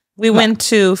 We went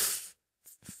to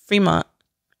Fremont.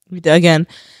 We did again.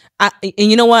 And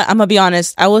you know what? I'm gonna be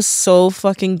honest. I was so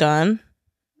fucking done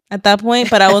at that point.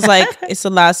 But I was like, it's the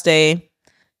last day.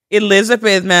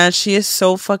 Elizabeth, man, she is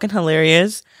so fucking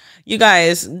hilarious. You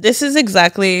guys, this is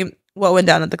exactly what went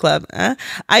down at the club.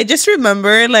 I just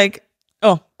remember like,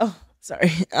 oh,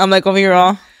 sorry. I'm like over here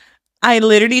all. I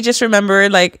literally just remember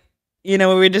like, we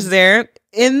were just there.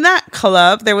 In that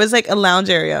club, there was like a lounge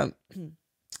area.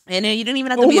 And you didn't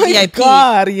even have to be VIP. Oh my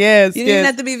God, yes. You didn't even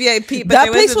have to be VIP. But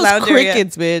that place was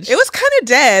crickets, bitch. It was kind of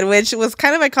dead, which was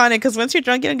kind of iconic because once you're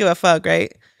drunk, you don't give a fuck,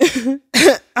 right?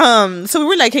 So we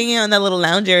were like hanging out in that little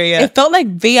lounge area. It felt like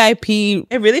VIP.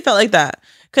 It really felt like that.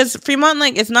 Because Fremont,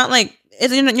 like, it's not like,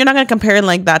 you're not going to compare it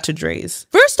like that to Dre's.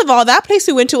 First of all, that place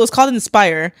we went to was called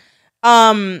Inspire.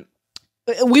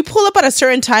 We pulled up at a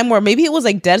certain time where maybe it was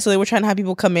like dead, so they were trying to have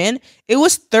people come in. It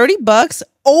was $30,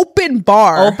 open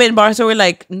bar. So we're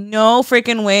like, no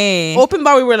freaking way. Open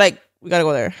bar, we were like, we gotta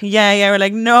go there. Yeah, we're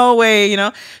like, no way,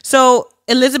 So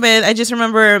Elizabeth, I just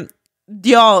remember,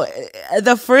 y'all,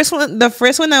 the first one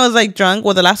that was like drunk,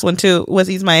 well, the last one too, was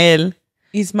Ismael,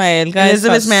 guys,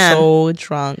 Elizabeth's man, so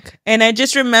drunk. And I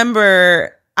just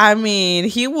remember, I mean,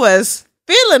 he was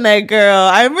feeling that girl.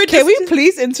 I remember. Can we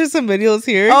please enter some videos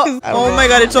here? Oh my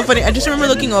God, it's so funny. I just remember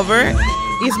looking over,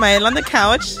 Ismael on the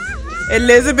couch,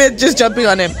 Elizabeth just jumping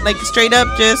on him, like straight up,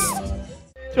 just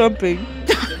jumping,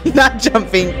 not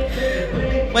jumping.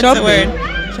 What's the word?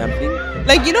 Jumping.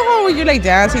 Like, you know how when you're like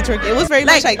dancing, twerking, it was very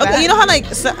much like that. You know how like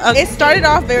it started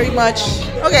off very much.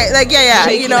 Okay, like yeah.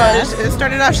 It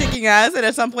started off shaking ass, and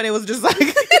at some point it was just like.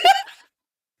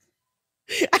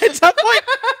 At some point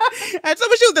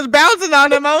she was just bouncing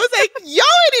on him. I was like, y'all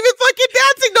ain't even fucking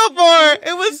dancing no more.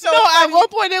 It was so at one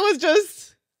point it was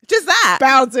just that.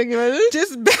 Bouncing.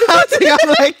 Just bouncing. I'm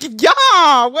like,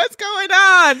 y'all, what's going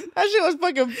on? That shit was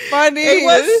fucking funny. It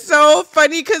was so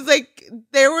funny because like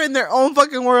they were in their own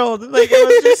fucking world. Like it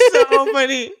was just so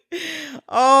funny.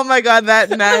 Oh my God, that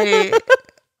night.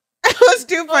 It was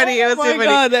too funny. It was too funny. Oh my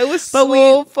God, that was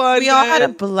so fun. We all had a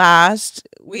blast.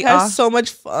 We had so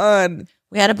much fun.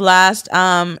 We had a blast.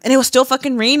 And it was still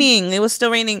fucking raining. It was still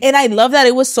raining. And I love that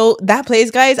it was that place,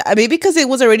 guys, maybe because it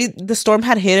was already, the storm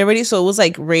had hit already. So it was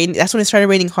like rain. That's when it started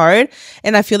raining hard.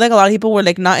 And I feel like a lot of people were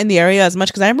like not in the area as much.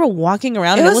 Because I remember walking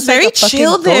around. It was very like a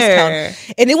chill there.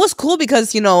 And it was cool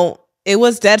because, it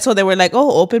was dead. So they were like,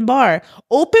 oh, open bar.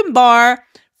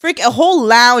 A whole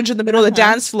lounge in the middle of the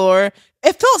dance floor.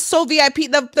 It felt so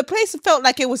VIP. The place felt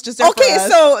like it was just there okay.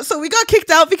 So we got kicked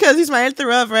out because Ismael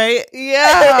threw up, right?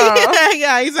 Yeah,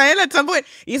 yeah. Ismael at some point,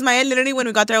 literally when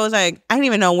we got there, I was like, I didn't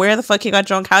even know where the fuck he got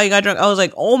drunk, how he got drunk. I was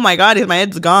like, oh my God,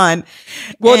 Ismael's gone.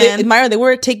 Well, Mayra, they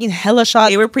were taking hella shots.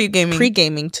 They were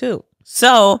pre-gaming too.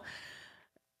 So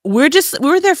we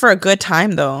were there for a good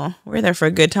time though. We were there for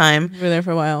a good time. We were there for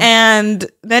a while. And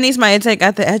then Ismael's like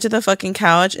at the edge of the fucking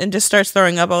couch and just starts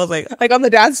throwing up. I was like on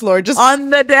the dance floor, just on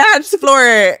the dance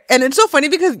floor. And it's so funny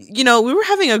because, we were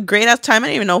having a great ass time. I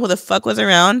didn't even know who the fuck was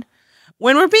around.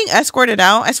 When we're being escorted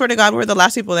out, I swear to God, we're the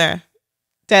last people there.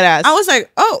 Dead ass. I was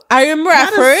like, oh. I remember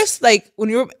at first, like, when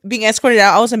you were being escorted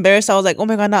out, I was embarrassed. I was like, oh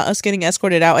my God, not us getting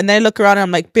escorted out. And then I look around and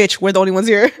I'm like, bitch, we're the only ones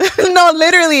here. No,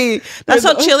 literally. That's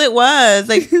how chill it was.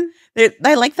 Like,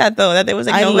 I like that though, that there was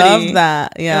like nobody. I love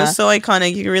that. Yeah. It was so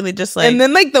iconic. You could really just like. And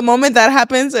then like the moment that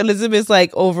happens, Elizabeth's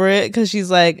like over it because she's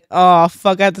like, oh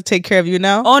fuck, I have to take care of you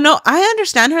now. Oh no, I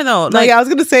understand her though. Like, I was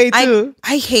gonna say too.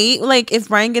 I hate like if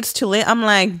Brian gets too lit, I'm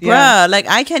like, bruh, like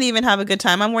I can't even have a good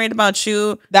time. I'm worried about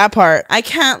you. That part. I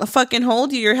can't fucking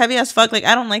hold you. You're heavy as fuck. Like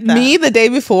I don't like that. Me, the day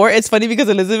before, it's funny because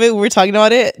Elizabeth, we were talking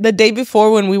about it. The day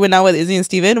before when we went out with Izzy and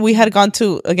Steven, we had gone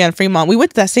to, again, Fremont. We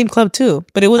went to that same club too.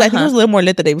 But it was, I think it was a little more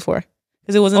lit the day before.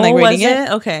 Because it wasn't like raining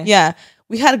yet. Okay. Yeah.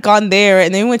 We had gone there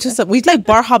and then we went to we like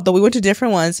bar hop though. We went to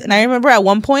different ones. And I remember at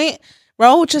one point,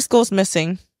 Raul just goes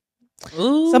missing.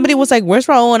 Ooh. Somebody was like, where's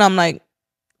Raul? And I'm like,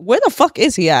 where the fuck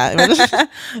is he at?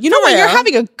 You know what? You're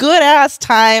having a good ass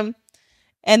time.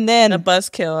 And then a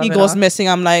buzzkill. He goes missing.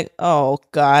 I'm like, oh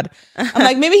God. I'm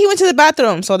like, maybe he went to the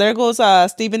bathroom. So there goes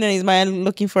Steven and his man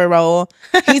looking for Raul.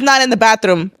 He's not in the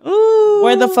bathroom. Ooh.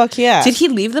 Where the fuck he at? Did he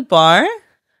leave the bar?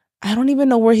 I don't even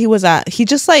know where he was at. He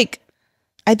just like,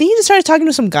 I think he just started talking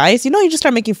to some guys. You know, he just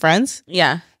started making friends.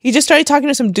 Yeah. He just started talking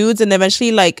to some dudes and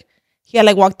eventually like, he had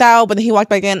like walked out, but then he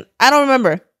walked back in. I don't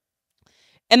remember.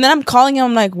 And then I'm calling him.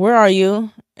 I'm like, where are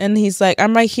you? And he's like,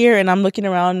 I'm right here. And I'm looking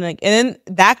around. And then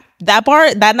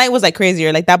bar that night was like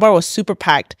crazier. Like that bar was super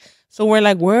packed. So we're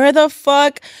like, where the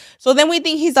fuck? So then we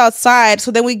think he's outside.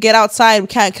 So then we get outside. We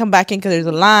can't come back in because there's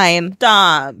a line.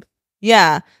 Stop.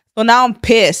 Yeah. So now I'm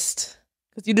pissed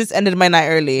because you just ended my night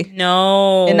early.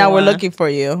 No. And now we're looking for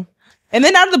you. And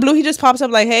then out of the blue, he just pops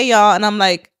up like, hey, y'all. And I'm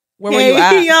like, where were you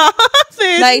at?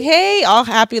 Y'all. Like, hey, all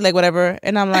happy, like whatever.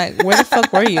 And I'm like, where the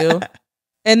fuck were you?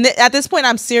 And at this point,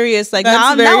 I'm serious. Like,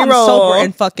 now I'm sober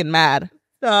and fucking mad.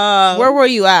 Where were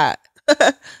you at?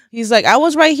 He's like, I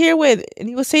was right here with, and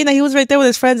he was saying that he was right there with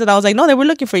his friends, and I was like, no, they were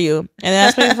looking for you. And then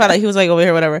that's when I found out he was like over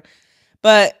here, whatever.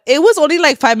 But it was only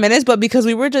like 5 minutes, but because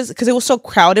because it was so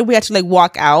crowded, we had to like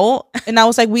walk out, and I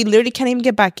was like, we literally can't even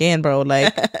get back in, bro.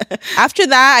 Like after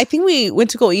that, I think we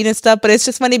went to go eat and stuff. But it's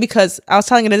just funny because I was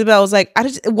telling Elizabeth, I was like, I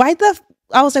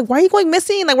was like, why are you going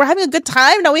missing? Like, we're having a good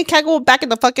time. Now we can't go back in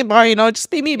the fucking bar, you know?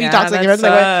 Just be me, be toxic.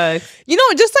 Like, you know,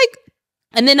 just like,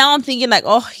 and then now I'm thinking like,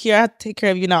 oh, here, I have to take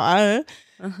care of you now.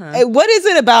 What is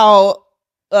it about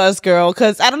us, girl?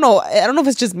 Because I don't know if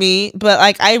it's just me, but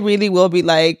like, I really will be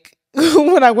like,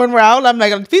 when we're out, I'm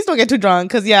like, please don't get too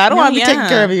drunk. Because I don't want to be taking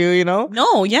care of you, you know?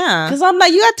 No, yeah. Because I'm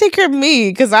like, you got to take care of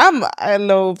me. Because I'm a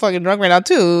little fucking drunk right now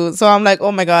too. So I'm like,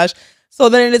 oh my gosh. So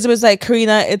then Elizabeth's like,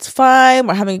 Karina, it's fine.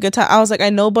 We're having a good time. I was like, I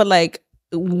know, but like,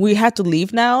 we have to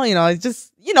leave now. You know, it's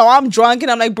just, I'm drunk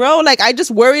and I'm like, bro, like, I just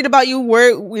worried about you.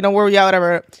 Where we are,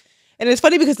 whatever. And it's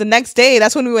funny because the next day,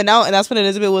 that's when we went out, and that's when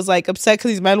Elizabeth was like upset because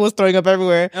his man was throwing up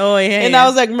everywhere. Oh yeah. And I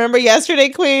was like, remember yesterday,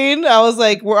 Queen? I was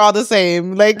like, we're all the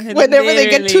same. Like whenever they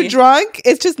get too drunk,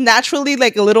 it's just naturally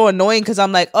like a little annoying because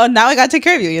I'm like, oh, now I gotta take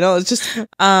care of you. It's just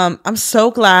I'm so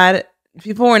glad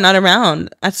people were not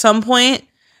around. At some point,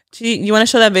 you want to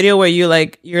show that video where you're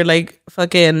like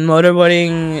fucking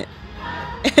motorboating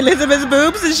Elizabeth's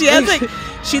boobs, and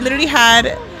she literally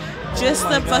had just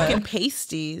the fucking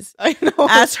pasties. I know.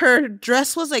 As her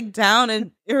dress was like down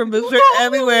and her boobs were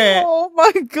everywhere. Oh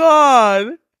my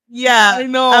god. Yeah. I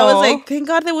know. I was like, thank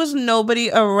God there was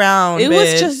nobody around. It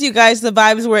was just, you guys, the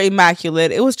vibes were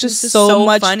immaculate. It was just so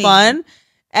much fun.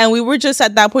 And we were just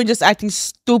at that point just acting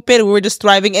stupid. We were just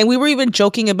thriving. And we were even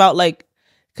joking about like,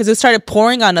 because it started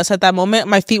pouring on us at that moment.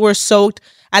 My feet were soaked.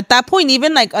 At that point,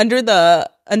 even like under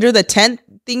the tent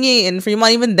thingy in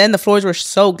Fremont, even then the floors were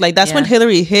soaked. Like that's when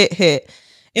Hillary hit.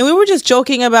 And we were just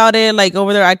joking about it, like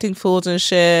over there acting fools and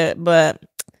shit. But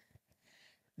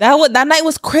that night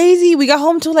was crazy. We got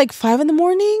home till like 5 a.m.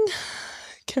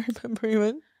 Can't remember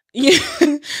even.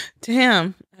 Yeah.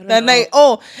 Damn. That night.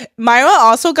 Oh, Mayra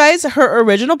also, guys, her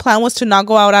original plan was to not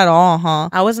go out at all, huh?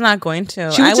 I was not going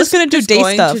to. She was just going to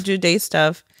do day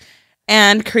stuff.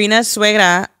 And Karina's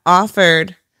suegra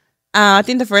offered, I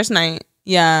think the first night.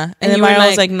 Yeah. And then Mayra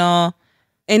was like, no.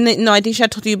 And no, I think she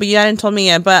had told you, but you hadn't told me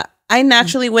yet. But I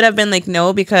naturally would have been like,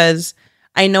 no, because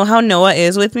I know how Noah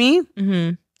is with me.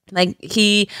 Mm-hmm. Like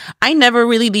I never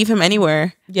really leave him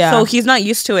anywhere. Yeah. So he's not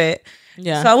used to it.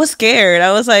 Yeah. So I was scared.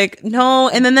 I was like, no.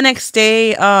 And then the next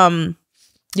day, she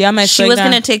was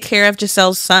going to take care of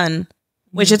Giselle's son,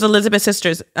 which is Elizabeth's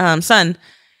sister's son.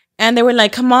 And they were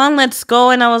like, come on, let's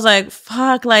go. And I was like,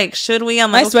 fuck, like, should we?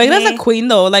 I'm like, my suegra's a queen,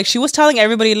 though. Like, she was telling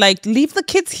everybody, like, leave the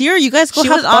kids here. You guys go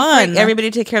have fun. She was offering everybody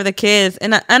to take care of the kids.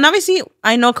 And obviously,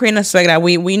 I know Karina's suegra.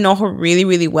 We know her really,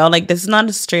 really well. Like, this is not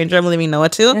a stranger I'm leaving Noah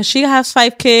to. Yeah, she has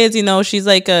 5 kids. She's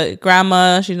like a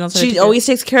grandma. She always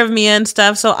takes care of Mia and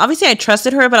stuff. So, obviously, I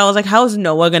trusted her. But I was like, how is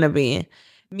Noah going to be?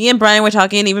 Me and Brian were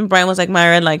talking. And even Brian was like,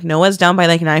 Mayra, like, Noah's down by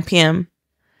like 9 p.m.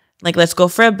 Like, let's go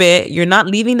for a bit. You're not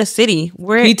leaving the city.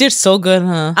 He did so good,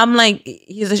 huh? I'm like,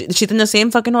 she's in the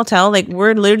same fucking hotel. Like,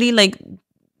 we're literally like,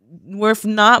 we're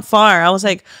not far. I was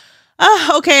like,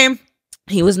 okay.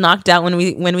 He was knocked out when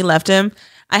we left him.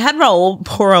 I had Raul,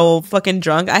 poor Raul, fucking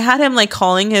drunk. I had him like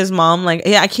calling his mom. Like,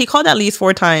 yeah, he called at least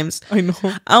 4 times. I know.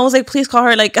 I was like, please call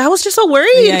her. Like, I was just so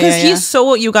worried because he's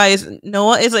so, you guys,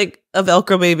 Noah is like a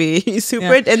Velcro baby. He's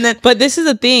super. Yeah. And then, but this is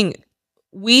the thing.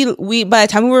 We by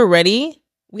the time we were ready,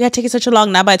 we had taken such a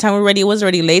long nap. By the time we were ready, it was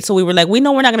already late. So we were like, we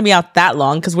know we're not going to be out that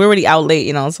long because we're already out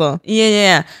late, So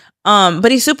yeah.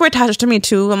 But he's super attached to me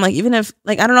too. I'm like, even if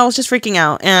like, I don't know, I was just freaking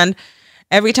out. And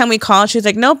every time we called, she's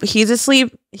like, nope, he's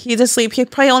asleep. He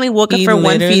probably only woke up for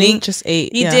one feeding. Just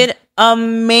ate. He did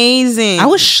amazing. I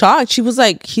was shocked. She was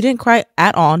like, he didn't cry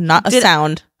at all. Not a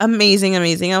sound. Amazing.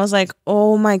 I was like,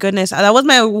 oh my goodness. That was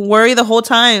my worry the whole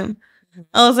time.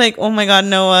 I was like, oh my God,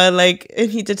 Noah, like, and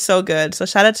he did so good. So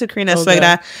shout out to Karina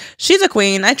suegra. She's a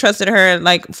queen. I trusted her,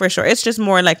 like, for sure. It's just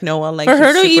more like Noah, like, for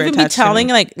her to even be telling,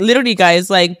 like, literally, guys,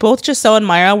 like, both Giselle and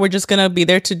Mayra were just gonna be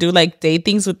there to do like day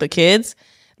things with the kids.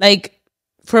 Like,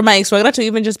 for my ex-suegra to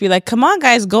even just be like, come on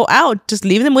guys, go out, just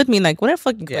leave them with me, like, what a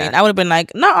fucking queen. I would have been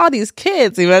like, not all these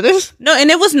kids, imagine. No, and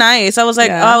it was nice. I was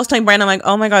like, I was telling Brian, I'm like,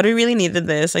 oh my god, we really needed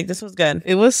this. Like, this was good.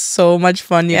 It was so much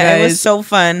fun, you guys. It was so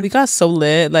fun. We got so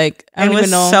lit. Like, I don't even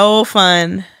know. So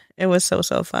fun. It was so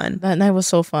fun. That night was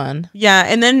so fun. Yeah,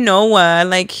 and then Noah,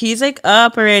 like, he's like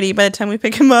up already by the time we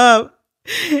pick him up.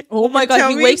 Oh my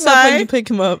god, he wakes up when you pick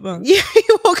him up. Yeah, he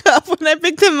woke up when I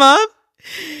picked him up.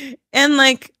 And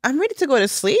like, I'm ready to go to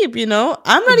sleep, you know?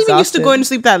 I'm not even used to going to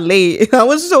sleep that late. I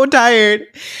was so tired.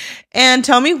 And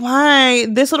tell me why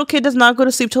this little kid does not go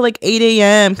to sleep till like 8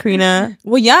 a.m., Karina.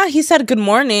 Well, yeah, he said good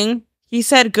morning. He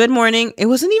said good morning. It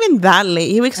wasn't even that late.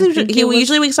 He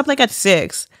usually wakes up like at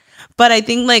 6. But I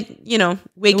think like, you know,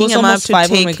 waking him up to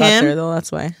take him. There, though,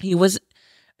 that's why. He was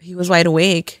wide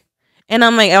awake. And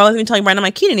I'm like, I was even telling Brian, I'm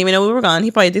like, he didn't even know we were gone.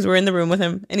 He probably thinks we were in the room with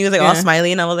him. And he was like all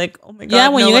smiley. And I was like, oh my God. Yeah,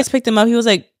 when you guys picked him up, he was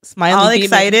like smiling. All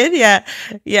excited. Yeah.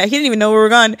 Yeah. He didn't even know we were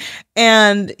gone.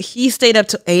 And he stayed up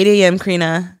to 8 a.m.,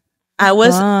 Karina. I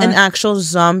was an actual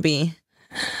zombie.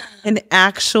 An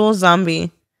actual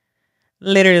zombie.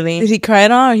 Literally. Did he cry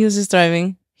at all or he was just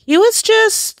driving? He was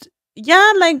just,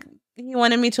 like, he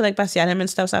wanted me to like pasear him and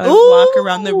stuff. So I would walk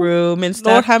around the room and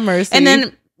stuff. Lord have mercy. And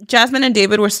then Jasmine and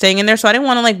David were staying in there, so I didn't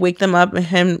want to like wake them up and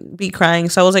him be crying.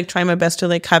 So I was like trying my best to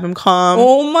like have him calm.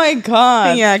 Oh my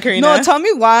God. Yeah, Karina. No, tell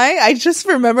me why. I just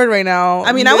remembered right now.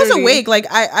 I mean, literally. I was awake. Like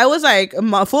I was like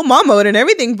full mom mode and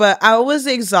everything, but I was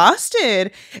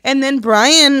exhausted. And then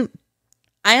Brian,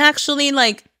 I actually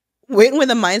like went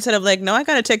with a mindset of like, no, I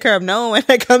gotta take care of Noah when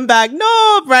I come back.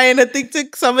 No, Brian, I think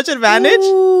took so much advantage.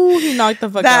 Ooh, he knocked the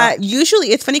fuck out. Usually,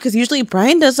 it's funny because usually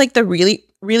Brian does like the really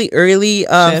early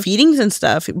feedings and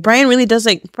stuff. Brian really does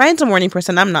like, Brian's a morning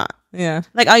person. I'm not. Yeah.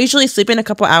 Like I'll usually sleep in a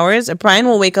couple hours. Brian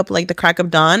will wake up like the crack of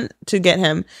dawn to get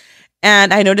him.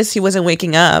 And I noticed he wasn't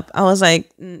waking up. I was like,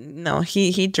 no,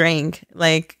 he drank.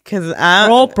 Like, cause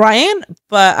Brian?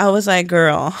 But I was like,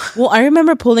 girl. Well, I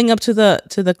remember pulling up to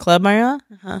the club, Mayra.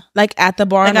 Like at the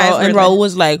bar, and Raul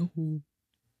was like,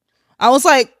 I was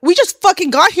like, we just fucking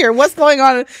got here. What's going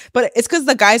on? But it's because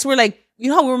the guys were like, you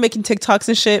know how we were making TikToks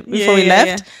and shit before we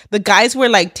left? Yeah. The guys were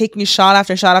like taking shot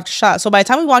after shot after shot. So by the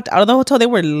time we walked out of the hotel, they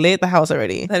were lit the house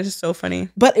already. That is so funny.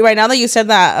 But right now that you said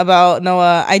that about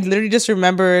Noah, I literally just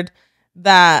remembered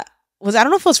that I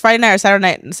don't know if it was Friday night or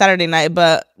Saturday night,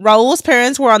 but Raul's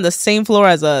parents were on the same floor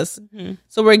as us. Mm-hmm.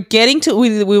 So we're getting to,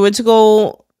 we went to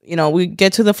go, you know, we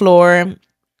get to the floor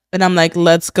and I'm like,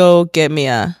 let's go get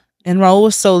Mia. And Raul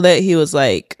was so lit. He was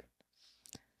like,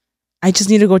 I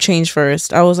just need to go change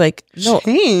first. I was like, no.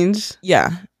 Change?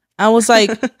 Yeah. I was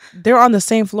like, they're on the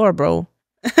same floor, bro.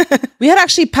 We had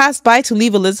actually passed by to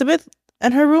leave Elizabeth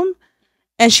in her room,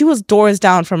 and she was doors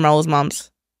down from Raul's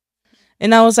mom's.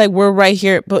 And I was like, we're right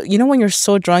here. But you know when you're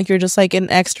so drunk, you're just like,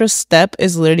 an extra step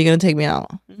is literally going to take me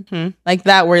out. Mm-hmm. Like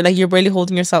that, where like you're barely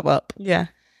holding yourself up. Yeah.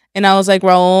 And I was like,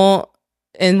 Raul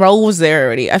was there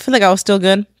already. I feel like I was still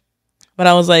good. But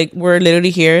I was like, we're literally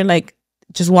here. Like,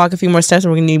 just walk a few more steps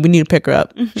and we need to pick her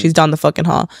up. Mm-hmm. She's down the fucking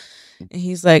hall. And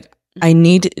he's like, I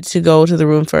need to go to the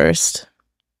room first.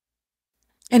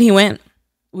 And he went.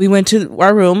 We went to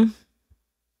our room.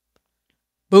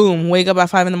 Boom. Wake up at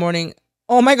 5 a.m.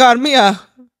 Oh my God, Mia.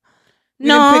 We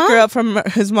didn't pick her up from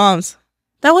his mom's.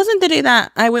 That wasn't the day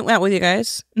that I went out with you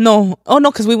guys. No. Oh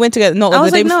no, because we went together. No,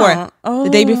 the day before. No. Oh. The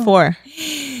day before.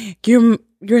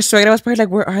 Your suegra was probably like,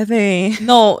 where are they?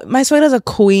 No, my suegra's a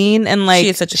queen, and like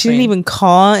she didn't even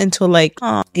call until like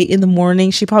 8 a.m.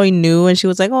 She probably knew, and she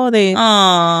was like, oh, they.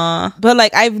 Aww. But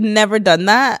like I've never done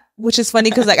that, which is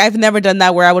funny because like I've never done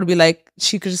that where I would be like,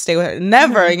 she could just stay with her.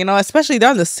 Never, you know. Especially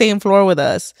they're on the same floor with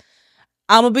us.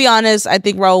 I'm gonna be honest. I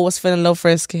think Raul was feeling a little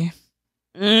frisky.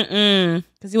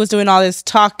 Because he was doing all this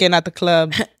talking at the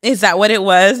club. Is that what it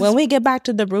was? When we get back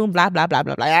to the room, blah blah blah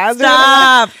blah blah.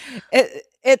 Stop.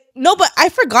 No, but I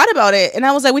forgot about it, and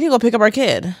I was like, we need to go pick up our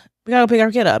kid. We gotta go pick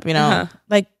our kid up, you know.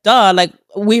 Like, duh, like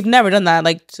we've never done that.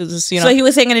 Like, to just, you know. So he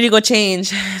was saying I need to go change,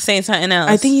 saying something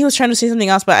else. I think he was trying to say something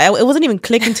else, but it wasn't even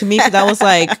clicking to me because I was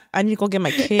like, I need to go get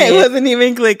my kid. It wasn't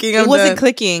even clicking. It wasn't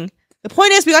clicking. The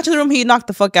point is, we got to the room, he knocked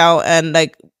the fuck out, and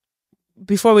like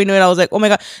before we knew it, I was like, oh my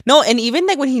God, no. And even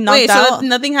like when he knocked out, so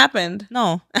nothing happened.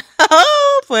 No.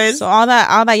 Oh, pues. So all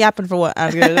that yapping for what?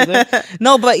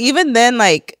 No, but even then,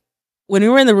 like. When we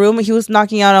were in the room, he was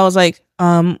knocking out. I was like, we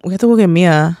have to go get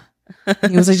Mia.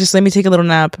 He was like, just let me take a little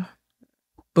nap.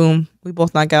 Boom. We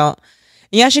both knock out.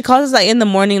 And yeah, she calls us like in the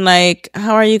morning, like,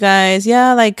 how are you guys?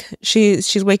 Yeah, like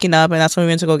she's waking up, and that's when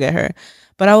we went to go get her.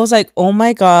 But I was like, oh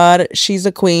my God, she's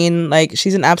a queen. Like,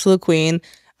 she's an absolute queen.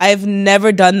 I've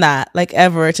never done that, like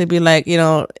ever, to be like, you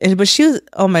know, but she was,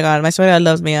 oh my God, my sweetheart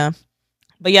loves Mia.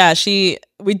 But yeah,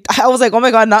 I was like, oh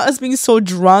my God, not us being so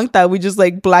drunk that we just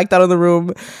like blacked out of the room.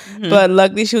 Mm-hmm. But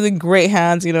luckily she was in great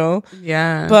hands, you know?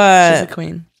 Yeah. But she's a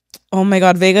queen. Oh my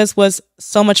God, Vegas was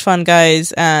so much fun,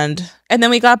 guys. And then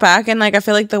we got back and like I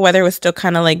feel like the weather was still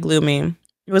kind of like gloomy.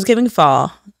 It was giving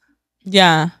fall.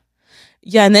 Yeah.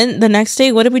 Yeah, and then the next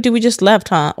day, what did we do? We just left,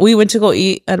 huh? We went to go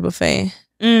eat at a buffet.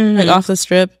 Mm-hmm. Like off the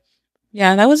strip.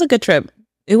 Yeah, that was a good trip.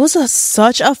 It was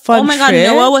such a fun trip. Oh my God,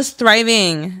 Noah was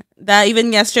thriving. That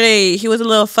even yesterday, he was a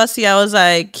little fussy. I was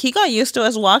like, he got used to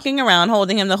us walking around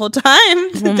holding him the whole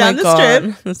time down the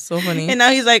strip. That's so funny. And now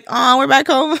he's like, oh, we're back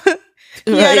home.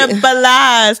 He had a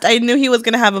blast. I knew he was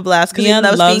going to have a blast because he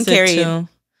loves being carried. Too.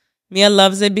 Mia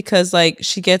loves it because like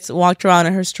she gets walked around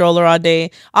in her stroller all day.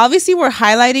 Obviously, we're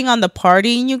highlighting on the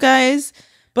partying, you guys.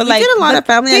 But we did a lot of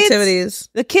family activities.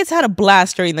 The kids had a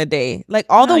blast during the day. Like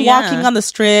all the walking on the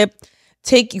strip,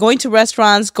 going to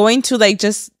restaurants, going to like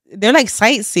they're like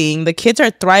sightseeing. The kids are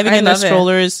thriving in their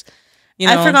strollers. You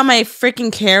know? I forgot my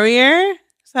freaking carrier,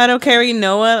 so I don't carry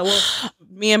Noah. Well,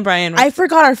 me and Brian. I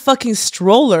forgot our fucking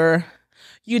stroller.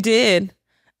 You did.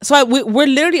 So we're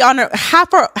literally on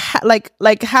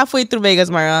like halfway through Vegas,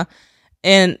 Mayra,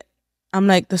 and I'm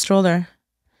like, the stroller.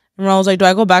 And I was like, do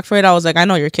I go back for it? I was like, I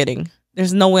know you're kidding.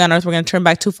 There's no way on earth we're gonna turn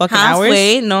back 2 fucking hours.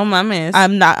 Halfway? No, mames.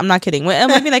 I'm not kidding.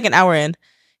 Maybe like an hour in.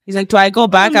 He's like, do I go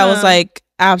back? I was like,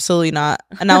 absolutely not.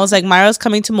 And I was like, Myra's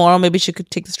coming tomorrow. Maybe she could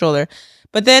take the stroller.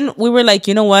 But then we were like,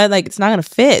 you know what? Like, it's not gonna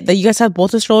fit. That you guys have both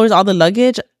the strollers, all the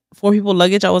luggage, 4 people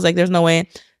luggage. I was like, there's no way.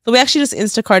 So we actually just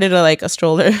Instacarted a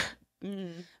stroller.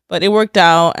 But it worked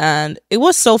out and it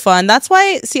was so fun. That's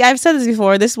why, see, I've said this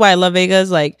before. This is why I love Vegas.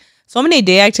 Like, so many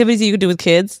day activities you could do with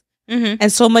kids.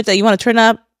 And so much that you want to turn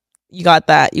up, you got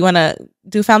that. You want to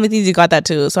do family things, you got that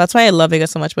too. So that's why I love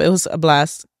Vegas so much. But it was a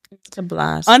blast. It's a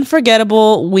blast.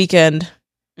 Unforgettable weekend.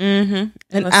 An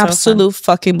absolute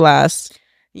fucking blast.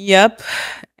 Yep.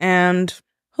 And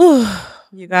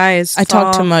you guys. I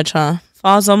talk too much, huh?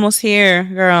 Fall's almost here,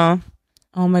 girl.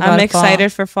 Oh my God. I'm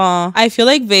excited for fall. I feel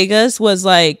like Vegas was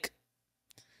like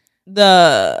with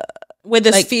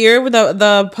the sphere, with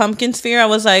the pumpkin sphere. I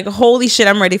was like, holy shit,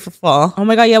 I'm ready for fall. Oh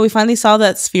my God. Yeah, we finally saw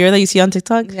that sphere that you see on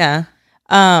TikTok. Yeah.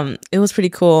 It was pretty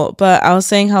cool. But I was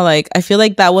saying how like I feel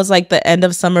like that was like the end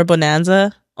of summer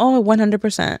bonanza. Oh,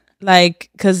 100%. Like,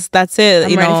 because that's it.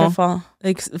 I'm ready for fall.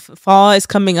 Like fall is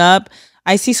coming up.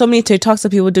 I see so many TikToks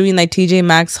of people doing like TJ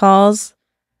Maxx hauls.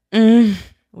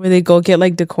 Where they go get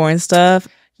like decor and stuff.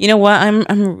 You know what?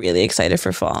 I'm really excited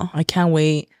for fall. I can't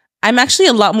wait. I'm actually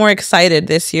a lot more excited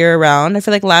this year around. I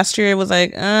feel like last year it was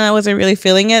like, I wasn't really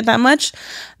feeling it that much.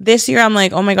 This year I'm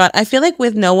like, oh my God. I feel like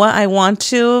with Noah,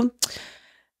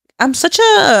 I'm such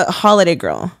a holiday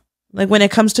girl. Like when it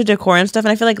comes to decor and stuff.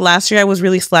 And I feel like last year I was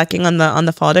really slacking on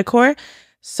the fall decor.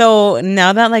 So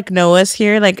now that like Noah's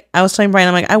here, like I was telling Brian,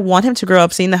 I'm like, I want him to grow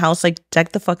up seeing the house like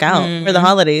decked the fuck out for the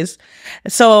holidays.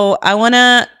 So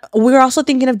we're also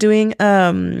thinking of doing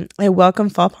a welcome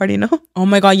fall party, no? Oh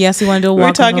my God, yes, we want to do a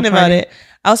welcome fall party. We're talking about it.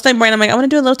 I was telling Brian, I'm like, I want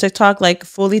to do a little TikTok, like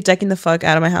fully decking the fuck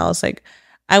out of my house. Like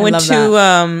I went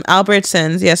to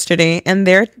Albertsons yesterday and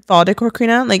their fall decor queen,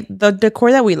 like the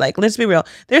decor that we like. Let's be real.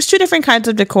 There's 2 different kinds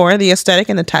of decor, the aesthetic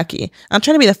and the tacky. I'm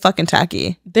trying to be the fucking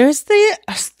tacky. There's the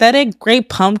aesthetic great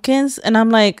pumpkins and I'm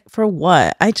like, for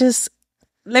what?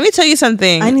 Let me tell you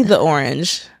something. I need the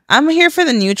orange. I'm here for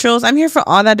the neutrals. I'm here for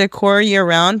all that decor year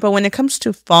round. But when it comes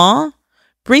to fall,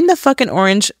 bring the fucking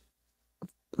orange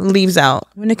leaves out.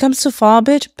 When it comes to fall,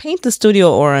 bitch, paint the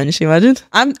studio orange. Imagine.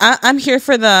 I'm here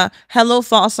for the hello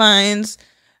fall signs.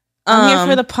 I'm here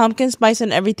for the pumpkin spice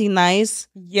and everything nice.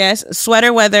 Yes,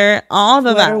 sweater weather, all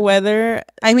of that. Sweater weather.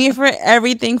 I'm here for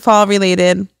everything fall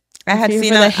related. I had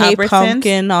seen the Hey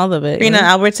Pumpkin, all of it. Rena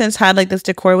Albertsons had like this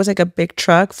decor. It was like a big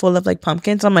truck full of like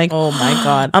pumpkins. I'm like, oh my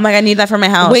God. I'm like, I need that for my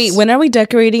house. Wait, when are we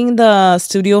decorating the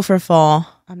studio for fall?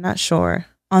 I'm not sure.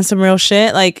 On some real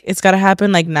shit, like it's got to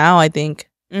happen like now, I think.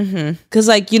 Because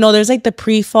like, you know, there's like the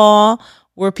pre-fall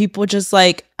where people just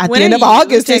like at the end of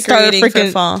August they start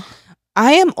freaking fall.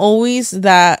 I am always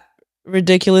that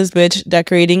ridiculous bitch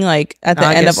decorating like at the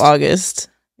end of August.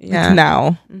 Yeah. Like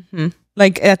now.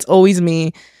 Like that's always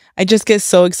me. I just get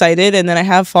so excited and then I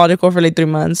have fall decor for like 3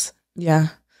 months. Yeah.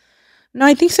 No,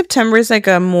 I think September is like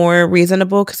a more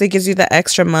reasonable because it gives you the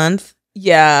extra month.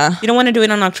 Yeah. You don't want to do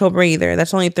it on October either.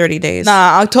 That's only 30 days.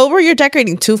 Nah, October you're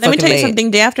decorating too fucking late. Let me tell you late.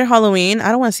 something. Day after Halloween, I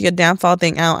don't want to see a damn fall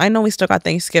thing out. I know we still got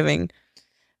Thanksgiving.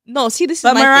 No, see, this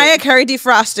but is my Mariah thing. Carey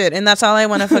defrosted, and that's all I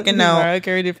want to fucking know. Mariah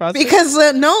Carey defrosted? Because,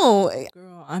 no.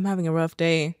 Girl, I'm having a rough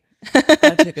day.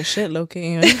 I took a shit,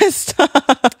 low-key.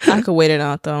 Stop. I could wait it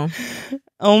out, though.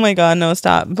 Oh my God, no,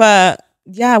 stop. But,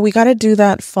 yeah, we got to do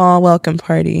that fall welcome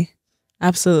party.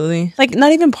 Absolutely. Like,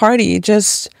 not even party,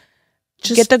 just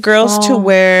get the girls to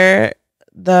wear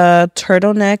the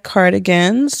turtleneck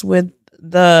cardigans with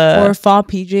the or fall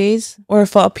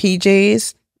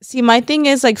PJs. See, my thing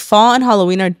is like fall and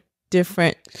Halloween are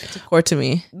different decor to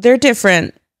me. They're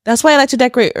different. That's why I like to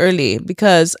decorate early,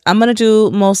 because I'm gonna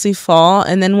do mostly fall,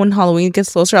 and then when Halloween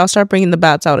gets closer, I'll start bringing the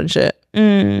bats out and shit.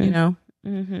 You know,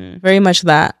 very much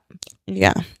that.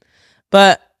 Yeah,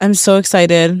 but I'm so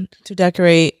excited to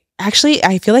decorate. Actually,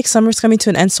 I feel like summer's coming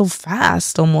to an end so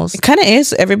fast. Almost, it kind of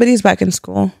is. Everybody's back in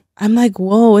school. I'm like,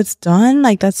 whoa, it's done.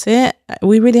 Like, that's it.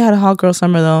 We really had a hot girl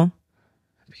summer though.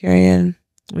 Period.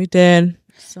 We did.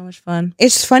 So much fun.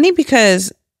 It's funny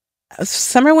because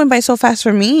summer went by so fast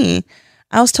for me.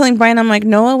 I was telling Brian, I'm like,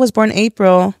 Noah was born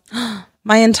April.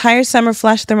 My entire summer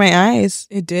flashed through my eyes.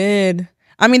 It did.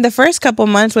 I mean, the first couple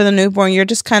months with a newborn, you're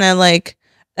just kind of like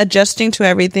adjusting to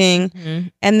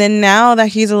everything. And then now that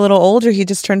he's a little older, he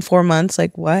just turned 4 months.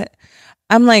 Like, what?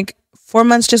 I'm like, 4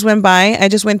 months just went by. I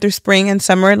just went through spring and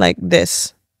summer like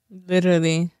this.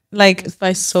 Literally. Like, it's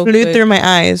by so flew quick. Through my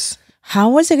eyes. How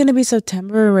was it going to be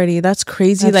September already? That's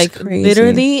crazy. That's like, crazy.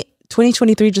 Literally,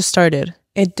 2023 just started.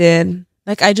 It did.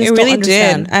 Like, I just it really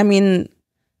did. I mean,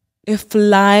 it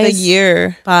flies the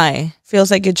year by.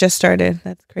 Feels like it just started.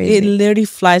 That's crazy. It literally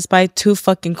flies by too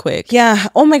fucking quick. Yeah.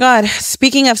 Oh my God.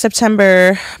 Speaking of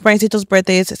September, Briancito's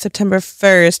birthday is September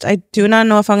 1st. I do not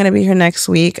know if I'm going to be here next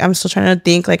week. I'm still trying to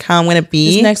think like how I'm going to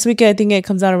be. This next week, I think it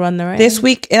comes out around there, right? This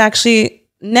week,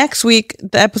 next week,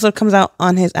 the episode comes out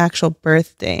on his actual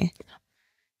birthday.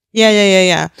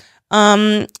 Yeah.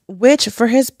 Which for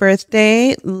his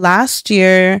birthday last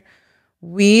year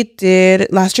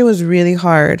was really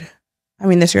hard. I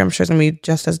mean, this year I'm sure it's gonna be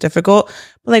just as difficult,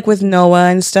 but like with Noah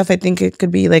and stuff, I think it could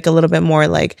be like a little bit more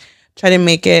like try to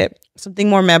make it something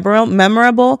more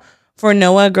memorable for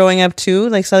Noah growing up too,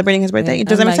 like celebrating his birthday.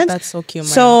 Does that make sense? That's so cute.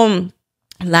 So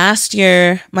last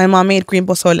year my mom made green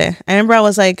pozole. I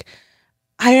remember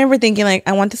thinking like,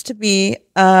 I want this to be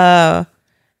a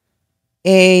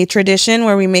tradition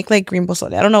where we make like green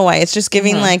pozole. I don't know why. It's just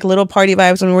giving like little party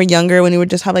vibes when we were younger, when we would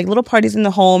just have like little parties in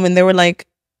the home, and they were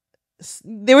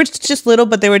just little,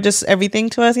 but they were just everything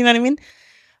to us. You know what I mean?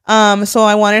 So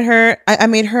I wanted her. I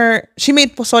made her. She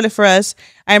made pozole for us.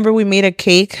 I remember we made a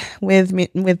cake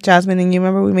with Jasmine, and you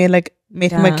remember we made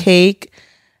him a cake.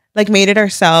 Like made it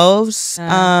ourselves.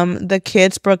 The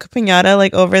kids broke a piñata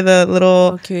like over the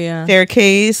little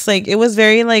staircase. Like it was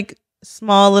very like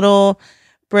small little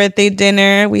birthday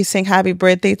dinner. We sang happy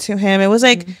birthday to him. It was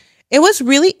like it was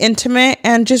really intimate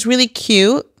and just really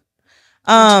cute.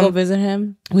 We went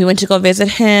to go visit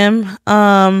him.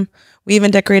 We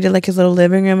even decorated like his little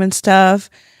living room and stuff,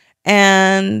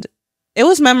 and it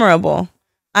was memorable.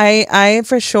 I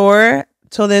for sure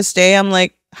till this day I'm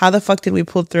like, how the fuck did we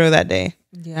pull through that day?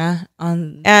 Yeah.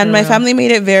 And my family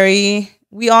made it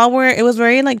it was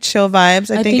very like chill vibes.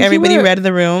 I think everybody read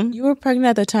the room. You were pregnant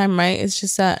at the time, right? It's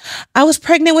just that I was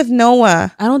pregnant with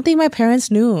Noah. I don't think my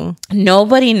parents knew.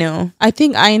 Nobody knew. I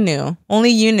think I knew.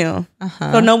 Only you knew.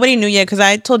 So nobody knew yet, because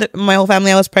I told my whole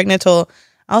family I was pregnant till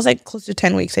I was like close to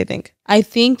 10 weeks, I think. I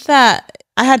think that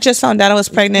I had just found out I was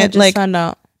pregnant. Found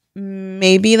out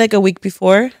maybe like a week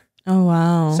before. Oh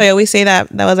wow. So I always say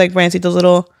that was like Briancito's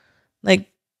little like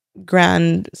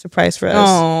grand surprise for us.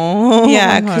 Oh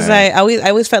yeah, because I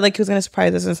always felt like he was gonna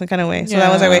surprise us in some kind of way. So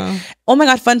that was our way. Oh my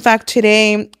God, fun fact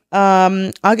today,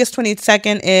 August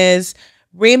 22nd is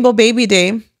Rainbow Baby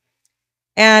Day,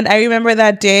 and I remember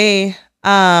that day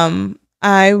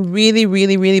I really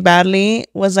really really badly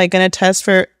was like gonna test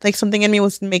for like something in me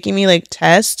was making me like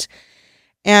test,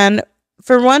 and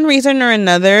for one reason or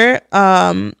another,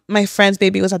 my friend's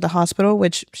baby was at the hospital,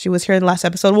 which she was here in the last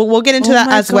episode. We'll get into that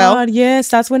as well. Yes,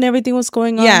 that's when everything was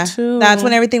going on too. That's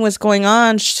when everything was going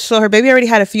on. So her baby already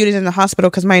had a few days in the hospital,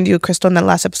 because mind you, Crystal in the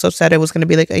last episode said it was going to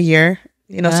be like a year,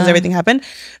 since everything happened.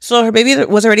 So her baby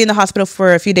was already in the hospital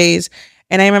for a few days.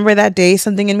 And I remember that day,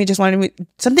 something in me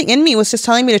was just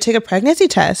telling me to take a pregnancy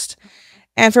test.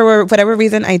 And for whatever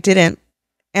reason, I didn't.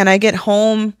 And I get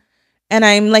home, and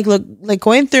I'm like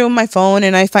going through my phone,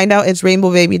 and I find out it's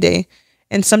Rainbow Baby Day.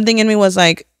 And something in me was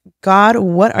like, God,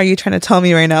 what are you trying to tell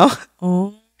me right now?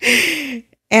 Oh.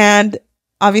 And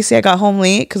obviously I got home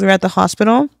late because we were at the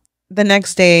hospital. The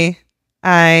next day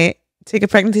I take a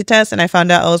pregnancy test, and I found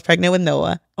out I was pregnant with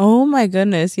Noah. Oh my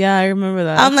goodness. Yeah, I remember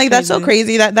that. I'm like, that's so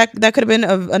crazy. That could have been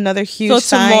another huge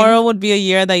sign. Tomorrow would be a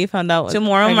year that you found out.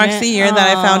 Tomorrow marks the year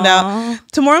that I found out.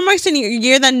 Tomorrow marks the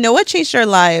year that Noah changed our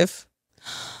life.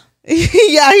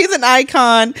 Yeah, he's an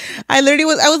icon. I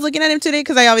was looking at him today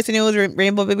because I obviously knew it was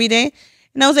Rainbow Baby Day,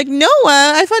 and I was like, Noah,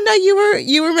 I found out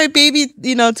you were my baby.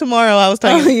 Tomorrow I was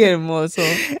talking. Yeah, mozo.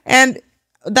 And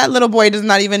that little boy does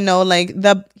not even know. Like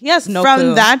he has no from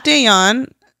clue. That day on,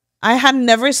 I had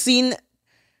never seen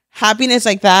happiness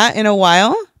like that in a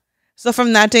while. So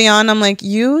from that day on, I'm like,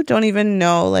 you don't even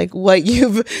know like what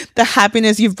the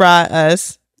happiness you've brought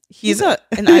us. He's an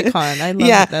icon. I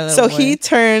love that so boy. he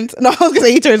turns. No, I was gonna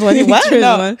say he turns one.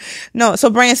 What? No. So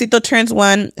Briancito turns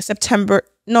 1 September.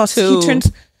 No, 2. He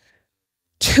turns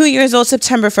 2 years old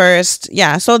September 1st.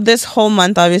 Yeah. So this whole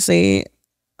month, obviously,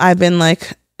 I've been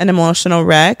like an emotional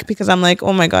wreck because I'm like,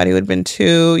 oh my God, he would have been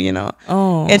 2, you know.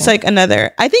 Oh. It's like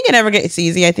another, I think it never gets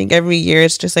easy. I think every year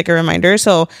it's just like a reminder.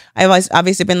 So I've always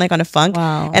obviously been like on a funk.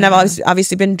 Wow. And I've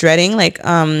obviously been dreading like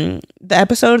the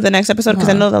next episode, because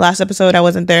I know the last episode I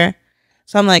wasn't there.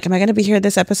 So I'm like, am I going to be here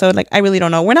this episode? Like, I really don't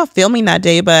know. We're not filming that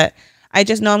day, but I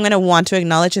just know I'm going to want to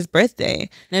acknowledge his birthday.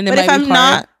 And but if I'm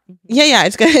not,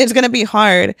 it's gonna be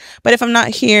hard. But if I'm not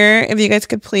here, if you guys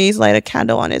could please light a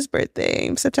candle on his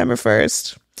birthday, September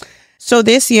 1st. So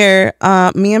this year,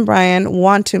 me and Brian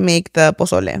want to make the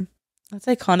pozole. That's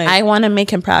iconic. I want to make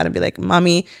him proud and be like,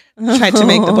 Mommy tried to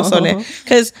make the pozole.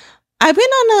 Because I've been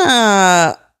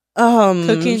on a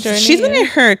cooking journey. She's been in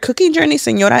her cooking journey,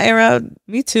 señora era.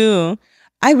 Me too.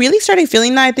 I really started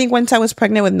feeling that, I think, once I was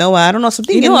pregnant with Noah. I don't know,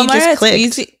 something in me just clicked.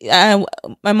 Easy.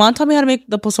 My mom taught me how to make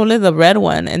the pozole, the red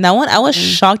one. And that one, I was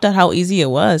shocked at how easy it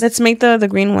was. Let's make the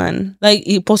green one. Like,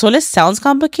 pozole sounds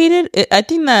complicated. I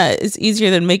think that it's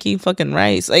easier than making fucking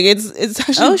rice. Like, it's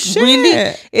actually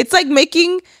really... It's like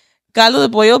making caldo de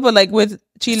pollo, but like with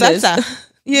chiles.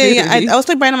 Yeah. I was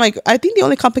like, Brian, I'm like, I think the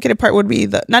only complicated part would be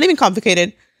not even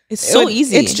complicated. It's so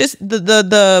easy. It's just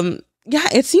the yeah,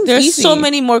 it seems there's easy. So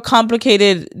many more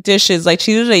complicated dishes. Like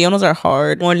chiles rellenos are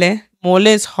hard. Mole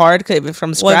is hard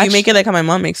from scratch. Well, if you make it like how my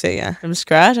mom makes it, yeah, from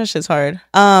scratch, that shit's hard.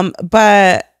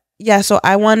 But yeah, so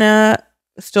I wanna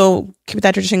still keep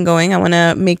that tradition going. I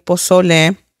wanna make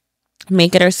pozole,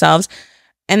 make it ourselves,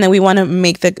 and then we want to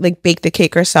make bake the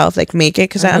cake ourselves, like make it,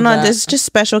 because I don't know, this is just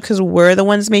special because we're the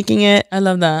ones making it. I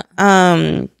love that.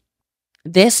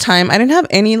 This time I didn't have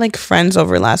any like friends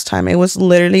over last time. It was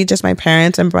literally just my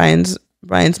parents and Brian's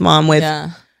mom with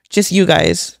just you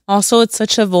guys. Also, it's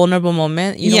such a vulnerable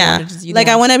moment.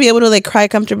 I want to be able to like cry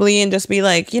comfortably and just be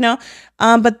like, you know.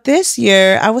 But this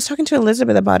year I was talking to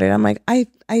Elizabeth about it. I'm like, I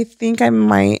think I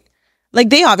might, like,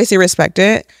 they obviously respect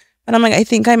it, but I'm like, I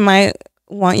think I might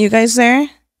want you guys there.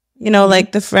 You know,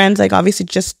 like the friends, like obviously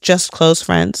just close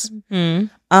friends. Because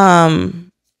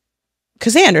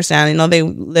they understand, you know, they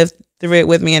live through it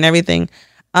with me and everything.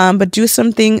 But do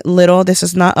something little. This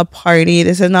is not a party.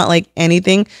 This is not like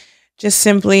anything. Just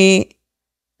simply,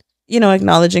 you know,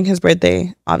 acknowledging his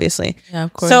birthday, obviously. Yeah,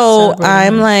 of course. So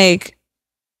I'm like,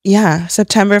 yeah,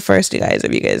 September 1st, you guys,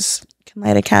 if you guys can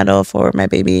light a candle for my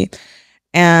baby.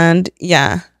 And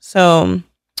yeah, so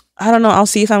I don't know. I'll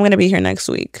see if I'm going to be here next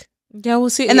week. Yeah,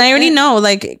 we'll see. And I already know,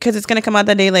 like, because it's going to come out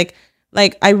that day.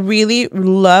 Like I really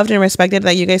loved and respected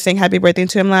that you guys sang happy birthday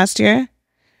to him last year.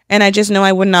 And I just know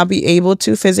I would not be able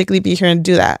to physically be here and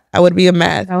do that. I would be a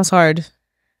mess. That was hard.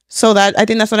 So I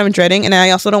think that's what I'm dreading. And I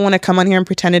also don't want to come on here and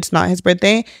pretend it's not his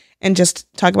birthday and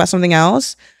just talk about something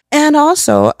else. And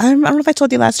also, I don't know if I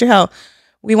told you last year how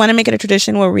we want to make it a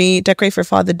tradition where we decorate for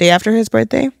fall the day after his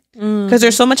birthday. Because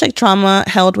there's so much like trauma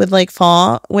held with like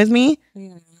fall with me.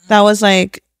 Yeah. That was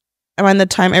like around the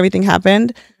time everything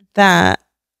happened, that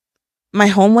my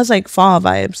home was like fall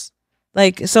vibes.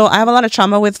 Like, so I have a lot of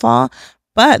trauma with fall,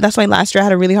 but that's why last year I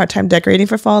had a really hard time decorating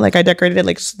for fall. Like I decorated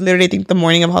like literally I think the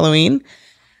morning of Halloween.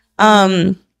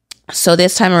 So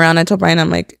this time around I told Brian, I'm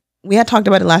like, we had talked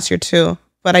about it last year too,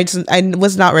 but I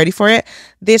was not ready for it.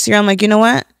 This year I'm like, you know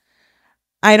what?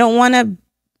 I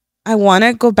want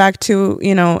to go back to,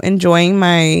 you know, enjoying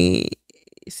my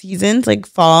seasons, like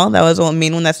fall. That was the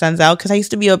main one that stands out, because I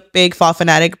used to be a big fall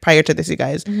fanatic prior to this, you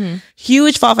guys.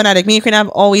 Huge fall fanatic. Me and Karina have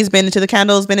always been into the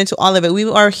candles, been into all of it. We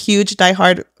are huge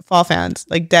diehard fall fans,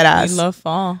 like dead ass.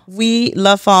 We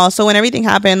love fall. So when everything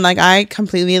happened, like I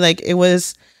completely, like, it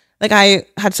was like I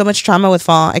had so much trauma with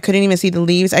fall. I couldn't even see the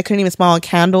leaves. I couldn't even smell a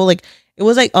candle. Like it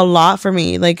was like a lot for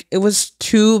me. Like it was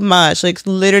too much. Like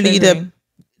literally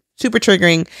super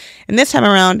triggering. And this time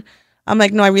around, I'm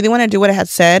like, no, I really want to do what I had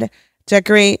said.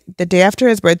 Decorate the day after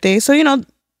his birthday. So, you know,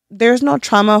 there's no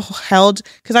trauma held,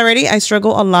 because I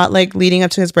struggle a lot like leading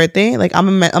up to his birthday. Like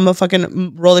I'm a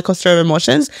fucking roller coaster of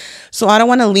emotions. So I don't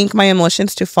want to link my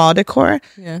emotions to fall decor.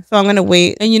 Yeah. So I'm gonna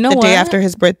wait and the day after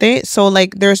his birthday. So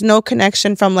like there's no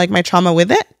connection from like my trauma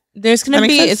with it. It's gonna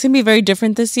be very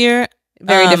different this year.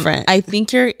 Very different. I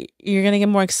think you're gonna get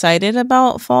more excited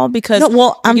about fall because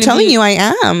I'm telling you,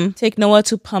 I am. Take Noah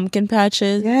to pumpkin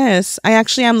patches. Yes, I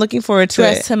actually am looking forward to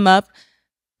Dress him up.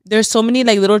 There's so many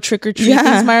like little trick or treat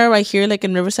things, Mayra, right here, like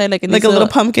in Riverside, like in like a little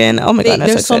pumpkin. Oh my god,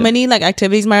 there's so many like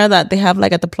activities, Mayra, that they have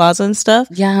like at the plaza and stuff.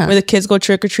 Yeah, where the kids go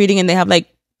trick or treating and they have like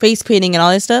face painting and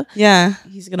all this stuff. Yeah,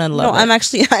 he's gonna love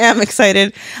it. I am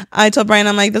excited. I told Brian,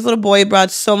 I'm like, this little boy brought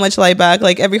so much light back.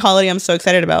 Like every holiday, I'm so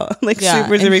excited about. Like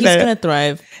super excited. He's gonna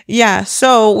thrive. Yeah.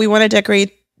 So we want to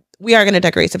decorate. We are gonna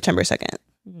decorate September 2nd.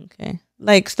 Okay.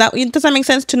 Like that, does that make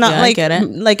sense to not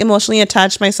like emotionally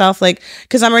attach myself, like,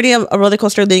 because I'm already a roller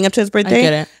coaster leading up to his birthday. I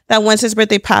get it. That once his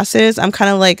birthday passes, I'm kind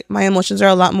of like, my emotions are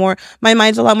a lot more, my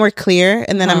mind's a lot more clear,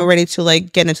 and then I'm ready to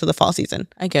like get into the fall season.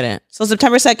 I get it. So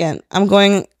September 2nd, I'm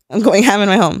going ham in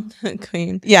my home.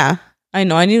 Queen. Yeah, I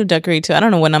know. I need to decorate too. I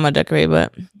don't know when I'm gonna decorate,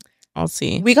 but I'll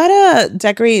see. We gotta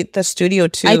decorate the studio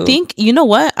too. I think, you know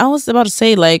what I was about to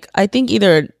say, like, I think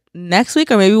either next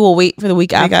week or maybe we'll wait for the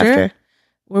week after.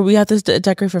 Where we have to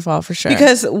decorate for fall for sure.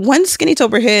 Because once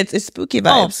Skinny-tober hits, it's spooky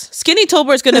vibes.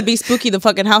 Skinny-tober is going to be spooky the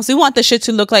fucking house. We want the shit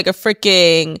to look like a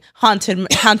freaking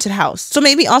haunted house. So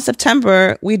maybe all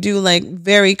September, we do like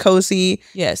very cozy.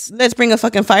 Yes. Let's bring a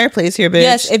fucking fireplace here, bitch.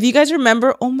 Yes. If you guys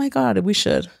remember, oh my God, we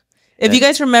should. If you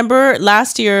guys remember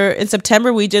last year in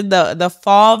September, we did the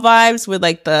fall vibes with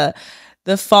like the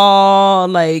fall,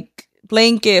 like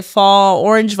blanket, fall,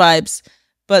 orange vibes.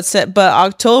 But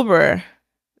October...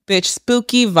 bitch,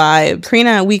 spooky vibe.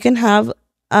 Karina, we can have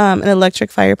an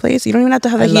electric fireplace. You don't even have to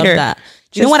have a heater. Love that.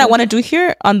 You know what I want to do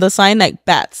here on the sign, like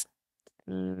bats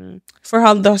for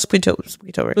how the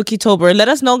Spookytober. Let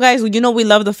us know, guys. You know we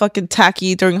love the fucking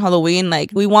tacky during Halloween.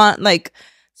 Like we want like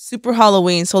super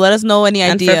Halloween. So let us know any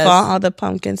ideas. And for fall, all the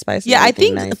pumpkin spice. Yeah, I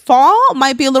think fall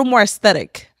might be a little more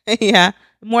aesthetic. Yeah,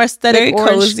 more aesthetic, very orange,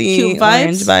 cozy, cute vibes.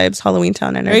 Orange vibes, Halloween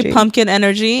town energy, very pumpkin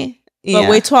energy. But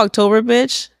wait till October,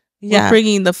 bitch. Yeah. We're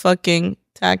bringing the fucking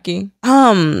tacky.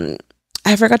 I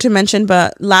forgot to mention,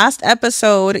 but last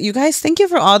episode, you guys, thank you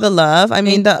for all the love. I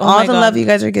mean, all the love you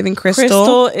guys are giving Crystal.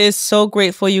 Crystal is so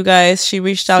grateful, you guys. She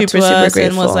reached out to us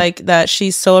and was like that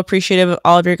she's so appreciative of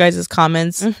all of your guys'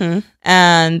 comments.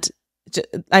 And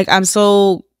like, I'm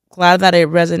so glad that it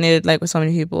resonated like with so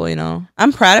many people, you know.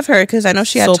 I'm proud of her because I know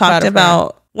she had talked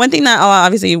about one thing that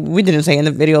obviously we didn't say in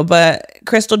the video, but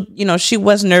Crystal, you know, she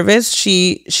was nervous.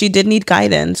 She did need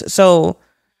guidance. So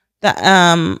that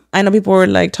I know people were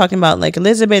like talking about like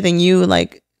Elizabeth and you,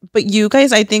 like, but you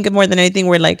guys, I think more than anything,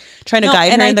 were like trying to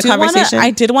guide her in the conversation.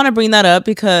 I did want to bring that up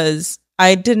because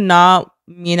I did not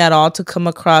mean at all to come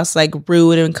across like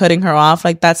rude and cutting her off.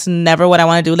 Like that's never what I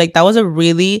want to do. Like that was a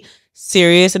really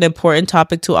serious and important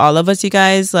topic to all of us, you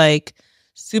guys. Like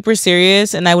super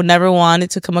serious, and I would never want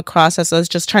it to come across as us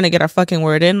just trying to get our fucking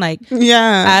word in, like,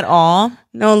 at all.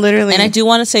 No, literally. And I do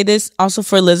want to say this also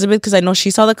for Elizabeth, because I know she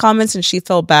saw the comments and she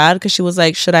felt bad because she was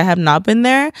like, should I have not been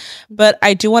there? But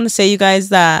I do want to say, you guys,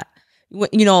 that,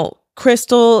 you know,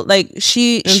 Crystal, like,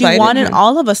 she wanted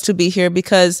all of us to be here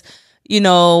because, you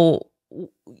know,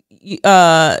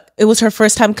 it was her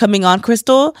first time coming on.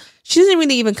 Crystal, she doesn't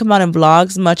really even come out in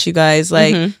vlogs much, you guys.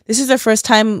 Like this is her first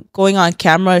time going on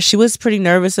camera. She was pretty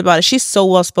nervous about it. She's so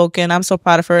well spoken. I'm so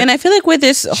proud of her. And I feel like with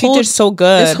this she did so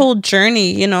good. This whole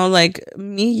journey, you know, like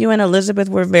me, you, and Elizabeth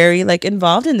were very like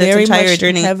involved in this entire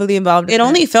journey. Heavily involved. It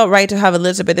only felt right to have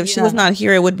Elizabeth. If she was not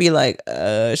here, it would be like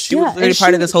she was really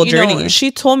part of this whole journey. Know,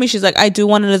 she told me, she's like, I do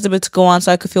want Elizabeth to go on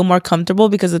so I could feel more comfortable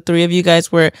because the three of you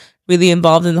guys were really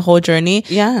involved in the whole journey.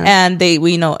 Yeah. And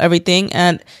we know everything.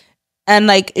 And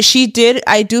like she did,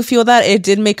 I do feel that it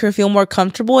did make her feel more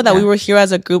comfortable that we were here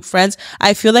as a group friends.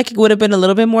 I feel like it would have been a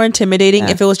little bit more intimidating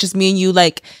if it was just me and you,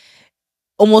 like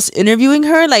almost interviewing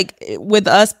her, like with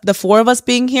us, the four of us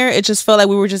being here. It just felt like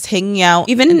we were just hanging out,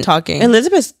 even talking.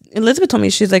 Elizabeth told me,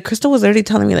 she's like, Crystal was literally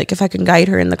telling me like if I can guide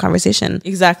her in the conversation.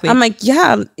 Exactly. I'm like,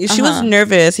 yeah, she was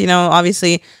nervous, you know,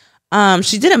 obviously.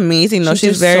 She did amazing though.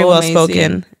 She's very well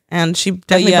spoken. And she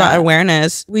definitely brought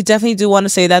awareness. We definitely do want to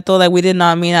say that though. Like we did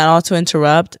not mean at all to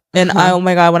interrupt. And oh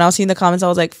my God, when I was seeing the comments, I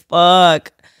was like,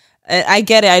 fuck. I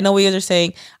get it. I know what you guys are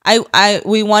saying.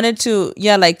 We wanted to,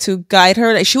 like to guide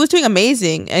her. Like she was doing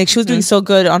amazing. And she was doing so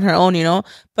good on her own, you know.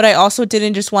 But I also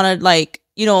didn't just want to like,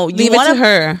 you know, leave it to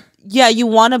her. Yeah, you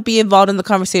want to be involved in the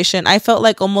conversation. I felt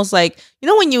like almost like, you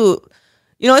know, when you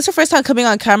know, it's her first time coming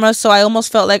on camera. So I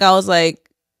almost felt like I was like,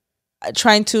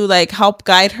 trying to like help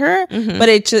guide her, but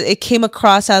it came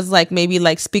across as like maybe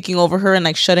like speaking over her and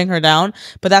like shutting her down,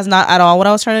 but that's not at all what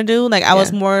I was trying to do. Like I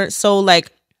was more so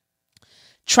like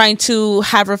trying to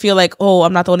have her feel like, oh,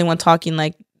 I'm not the only one talking,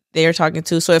 like they're talking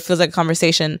to, so it feels like a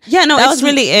conversation. Yeah, no, that was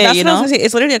really it, you know.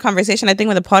 It's literally a conversation. I think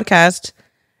with a podcast,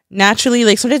 naturally,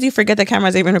 like sometimes you forget the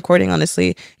camera's even recording, honestly,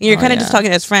 and you're kind of just talking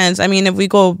as friends. I mean, if we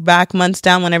go back months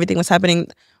down when everything was happening,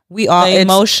 we all the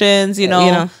emotions, you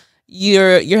know.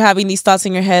 you're having these thoughts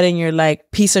in your head and you're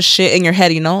like piece of shit in your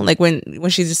head, you know, like when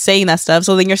she's just saying that stuff.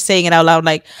 So then you're saying it out loud,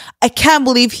 like, I can't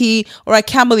believe he, or I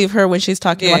can't believe her, when she's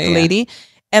talking about the lady.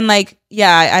 And like,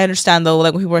 I understand though,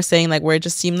 like what people were saying, like where it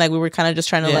just seemed like we were kind of just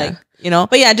trying to like, you know,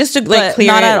 but yeah, just to like clear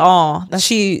not it, at all.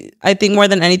 I think more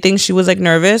than anything, she was like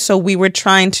nervous. So we were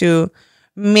trying to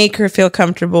make her feel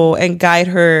comfortable and guide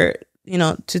her, you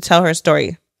know, to tell her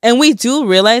story. And we do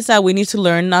realize that we need to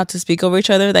learn not to speak over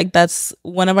each other. Like that's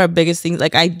one of our biggest things.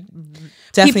 Like I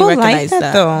definitely people recognize like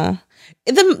that though.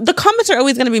 The comments are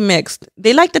always going to be mixed.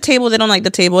 They like the table. They don't like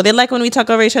the table. They like when we talk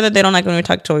over each other. They don't like when we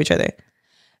talk to each other.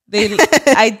 I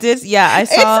saw.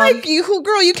 It's like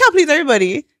girl, you can't please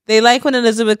everybody. They like when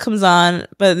Elizabeth comes on,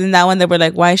 but then that one they were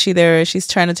like, why is she there? She's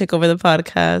trying to take over the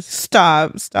podcast.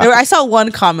 Stop. I saw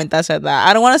one comment that said that.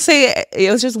 I don't want to say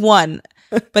it was just one,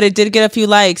 but it did get a few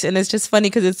likes, and it's just funny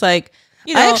because it's like,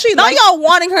 you know, not y'all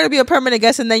wanting her to be a permanent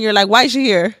guest, and then you're like, why is she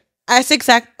here?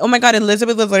 Oh my god,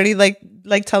 Elizabeth was already like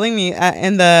telling me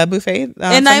in the buffet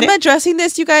and Sunday. I'm addressing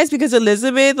this, you guys, because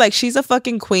Elizabeth, like, she's a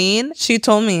fucking queen. She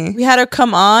told me we had her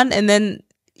come on, and then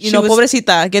you know,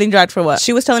 pobrecita, getting dragged for what?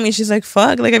 She was telling me, she's like,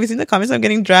 fuck, like, have you seen the comments? I'm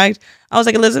getting dragged. I was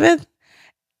like, Elizabeth,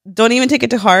 don't even take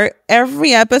it to heart.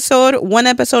 Every episode, one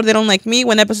episode they don't like me,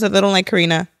 one episode they don't like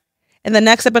Karina, and the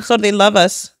next episode they love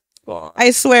us. I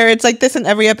swear, it's like this in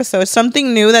every episode.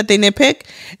 Something new that they nitpick.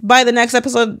 By the next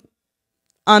episode,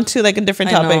 onto like a different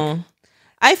topic.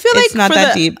 I feel like it's not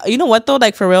that deep. You know what though?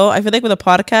 Like for real, I feel like with a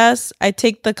podcast, I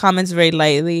take the comments very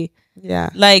lightly. Yeah.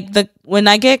 Like when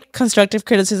I get constructive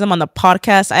criticism on the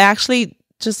podcast, I actually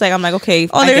just like, I'm like, okay.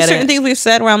 Oh, there's certain things we've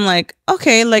said where I'm like,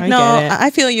 okay, like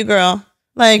I feel you, girl.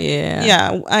 Like,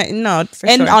 I know.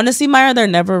 And honestly, Mayra, they're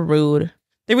never rude.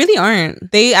 They really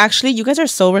aren't. They actually, you guys are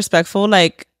so respectful.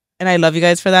 Like, and I love you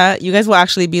guys for that. You guys will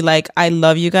actually be like, I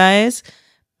love you guys,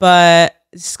 but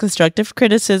it's constructive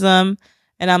criticism.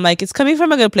 And I'm like, it's coming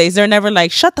from a good place. They're never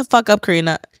like, shut the fuck up,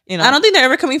 Karina. You know, I don't think they're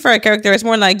ever coming for a character. It's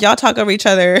more like y'all talk over each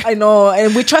other. I know,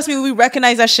 and trust me, we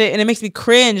recognize that shit, and it makes me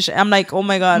cringe. I'm like, oh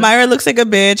my god, Mayra looks like a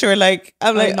bitch, or like,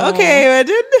 I'm like, okay,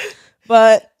 imagine.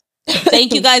 But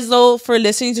thank you guys though for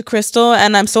listening to Crystal,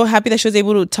 and I'm so happy that she was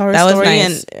able to tell her story,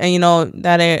 nice. and you know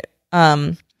that it.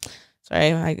 Sorry,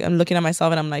 I'm looking at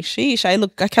myself and I'm like, sheesh, I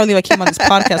can't believe I came on this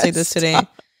podcast like this today.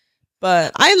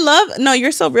 But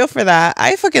you're so real for that.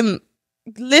 I fucking.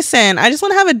 Listen, I just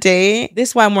want to have a day. This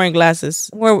is why I'm wearing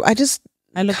glasses. Where I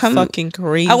look fucking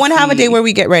crazy. I want to have a day where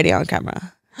we get ready on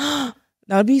camera. That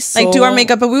would be so... Like do our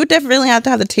makeup, but we would definitely have to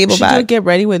have the table back. Get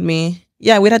ready with me.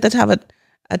 Yeah, we'd have to have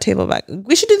a table back.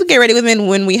 We should do the get ready with me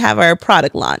when we have our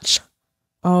product launch.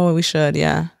 Oh, we should,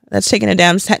 yeah. That's taking a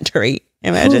damn century.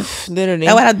 Imagine. Oof, literally.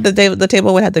 I would have the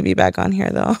table would have to be back on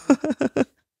here though.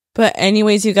 But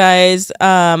anyways, you guys,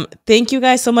 thank you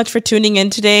guys so much for tuning in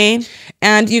today.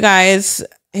 And you guys,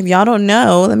 if y'all don't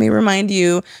know, let me remind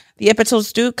you, the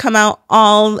episodes do come out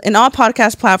in all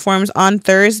podcast platforms on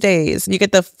Thursdays. You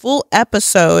get the full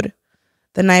episode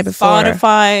the night before.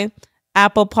 Spotify,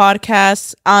 Apple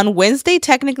Podcasts on Wednesday,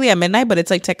 technically at midnight, but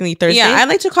it's like technically Thursday. Yeah, I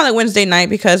like to call it Wednesday night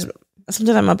because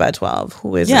sometimes I'm up at 12.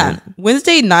 Who isn't? Yeah,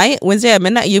 Wednesday at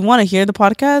midnight. You want to hear the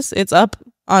podcast? It's up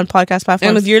on podcast platforms.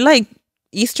 And if you're like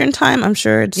Eastern time, I'm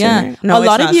sure it's sooner. No, a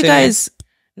lot of you guys.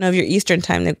 No, if you're Eastern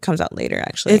time, it comes out later.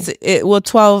 Actually, it's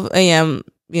 12 a.m.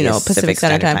 You know, Pacific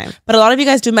Standard Time. But a lot of you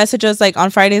guys do message us like on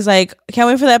Fridays, like, I can't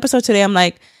wait for the episode today. I'm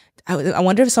like, I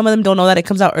wonder if some of them don't know that it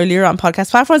comes out earlier on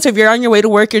podcast platforms. So if you're on your way to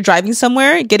work, you're driving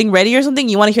somewhere, getting ready or something,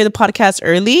 you want to hear the podcast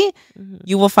early,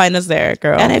 you will find us there,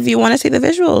 girl. And if you want to see the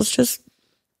visuals, just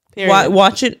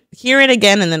watch it, hear it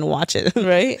again, and then watch it.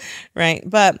 Right.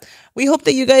 But we hope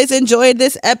that you guys enjoyed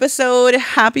this episode.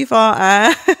 Happy fall.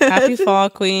 Happy fall,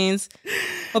 queens.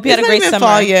 Hope you had a great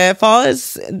summer. Fall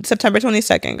is September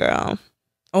 22nd, girl.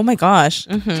 Oh my gosh.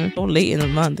 So late in the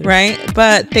month. Right.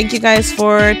 But thank you guys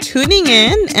for tuning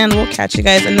in, and we'll catch you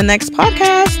guys in the next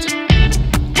podcast.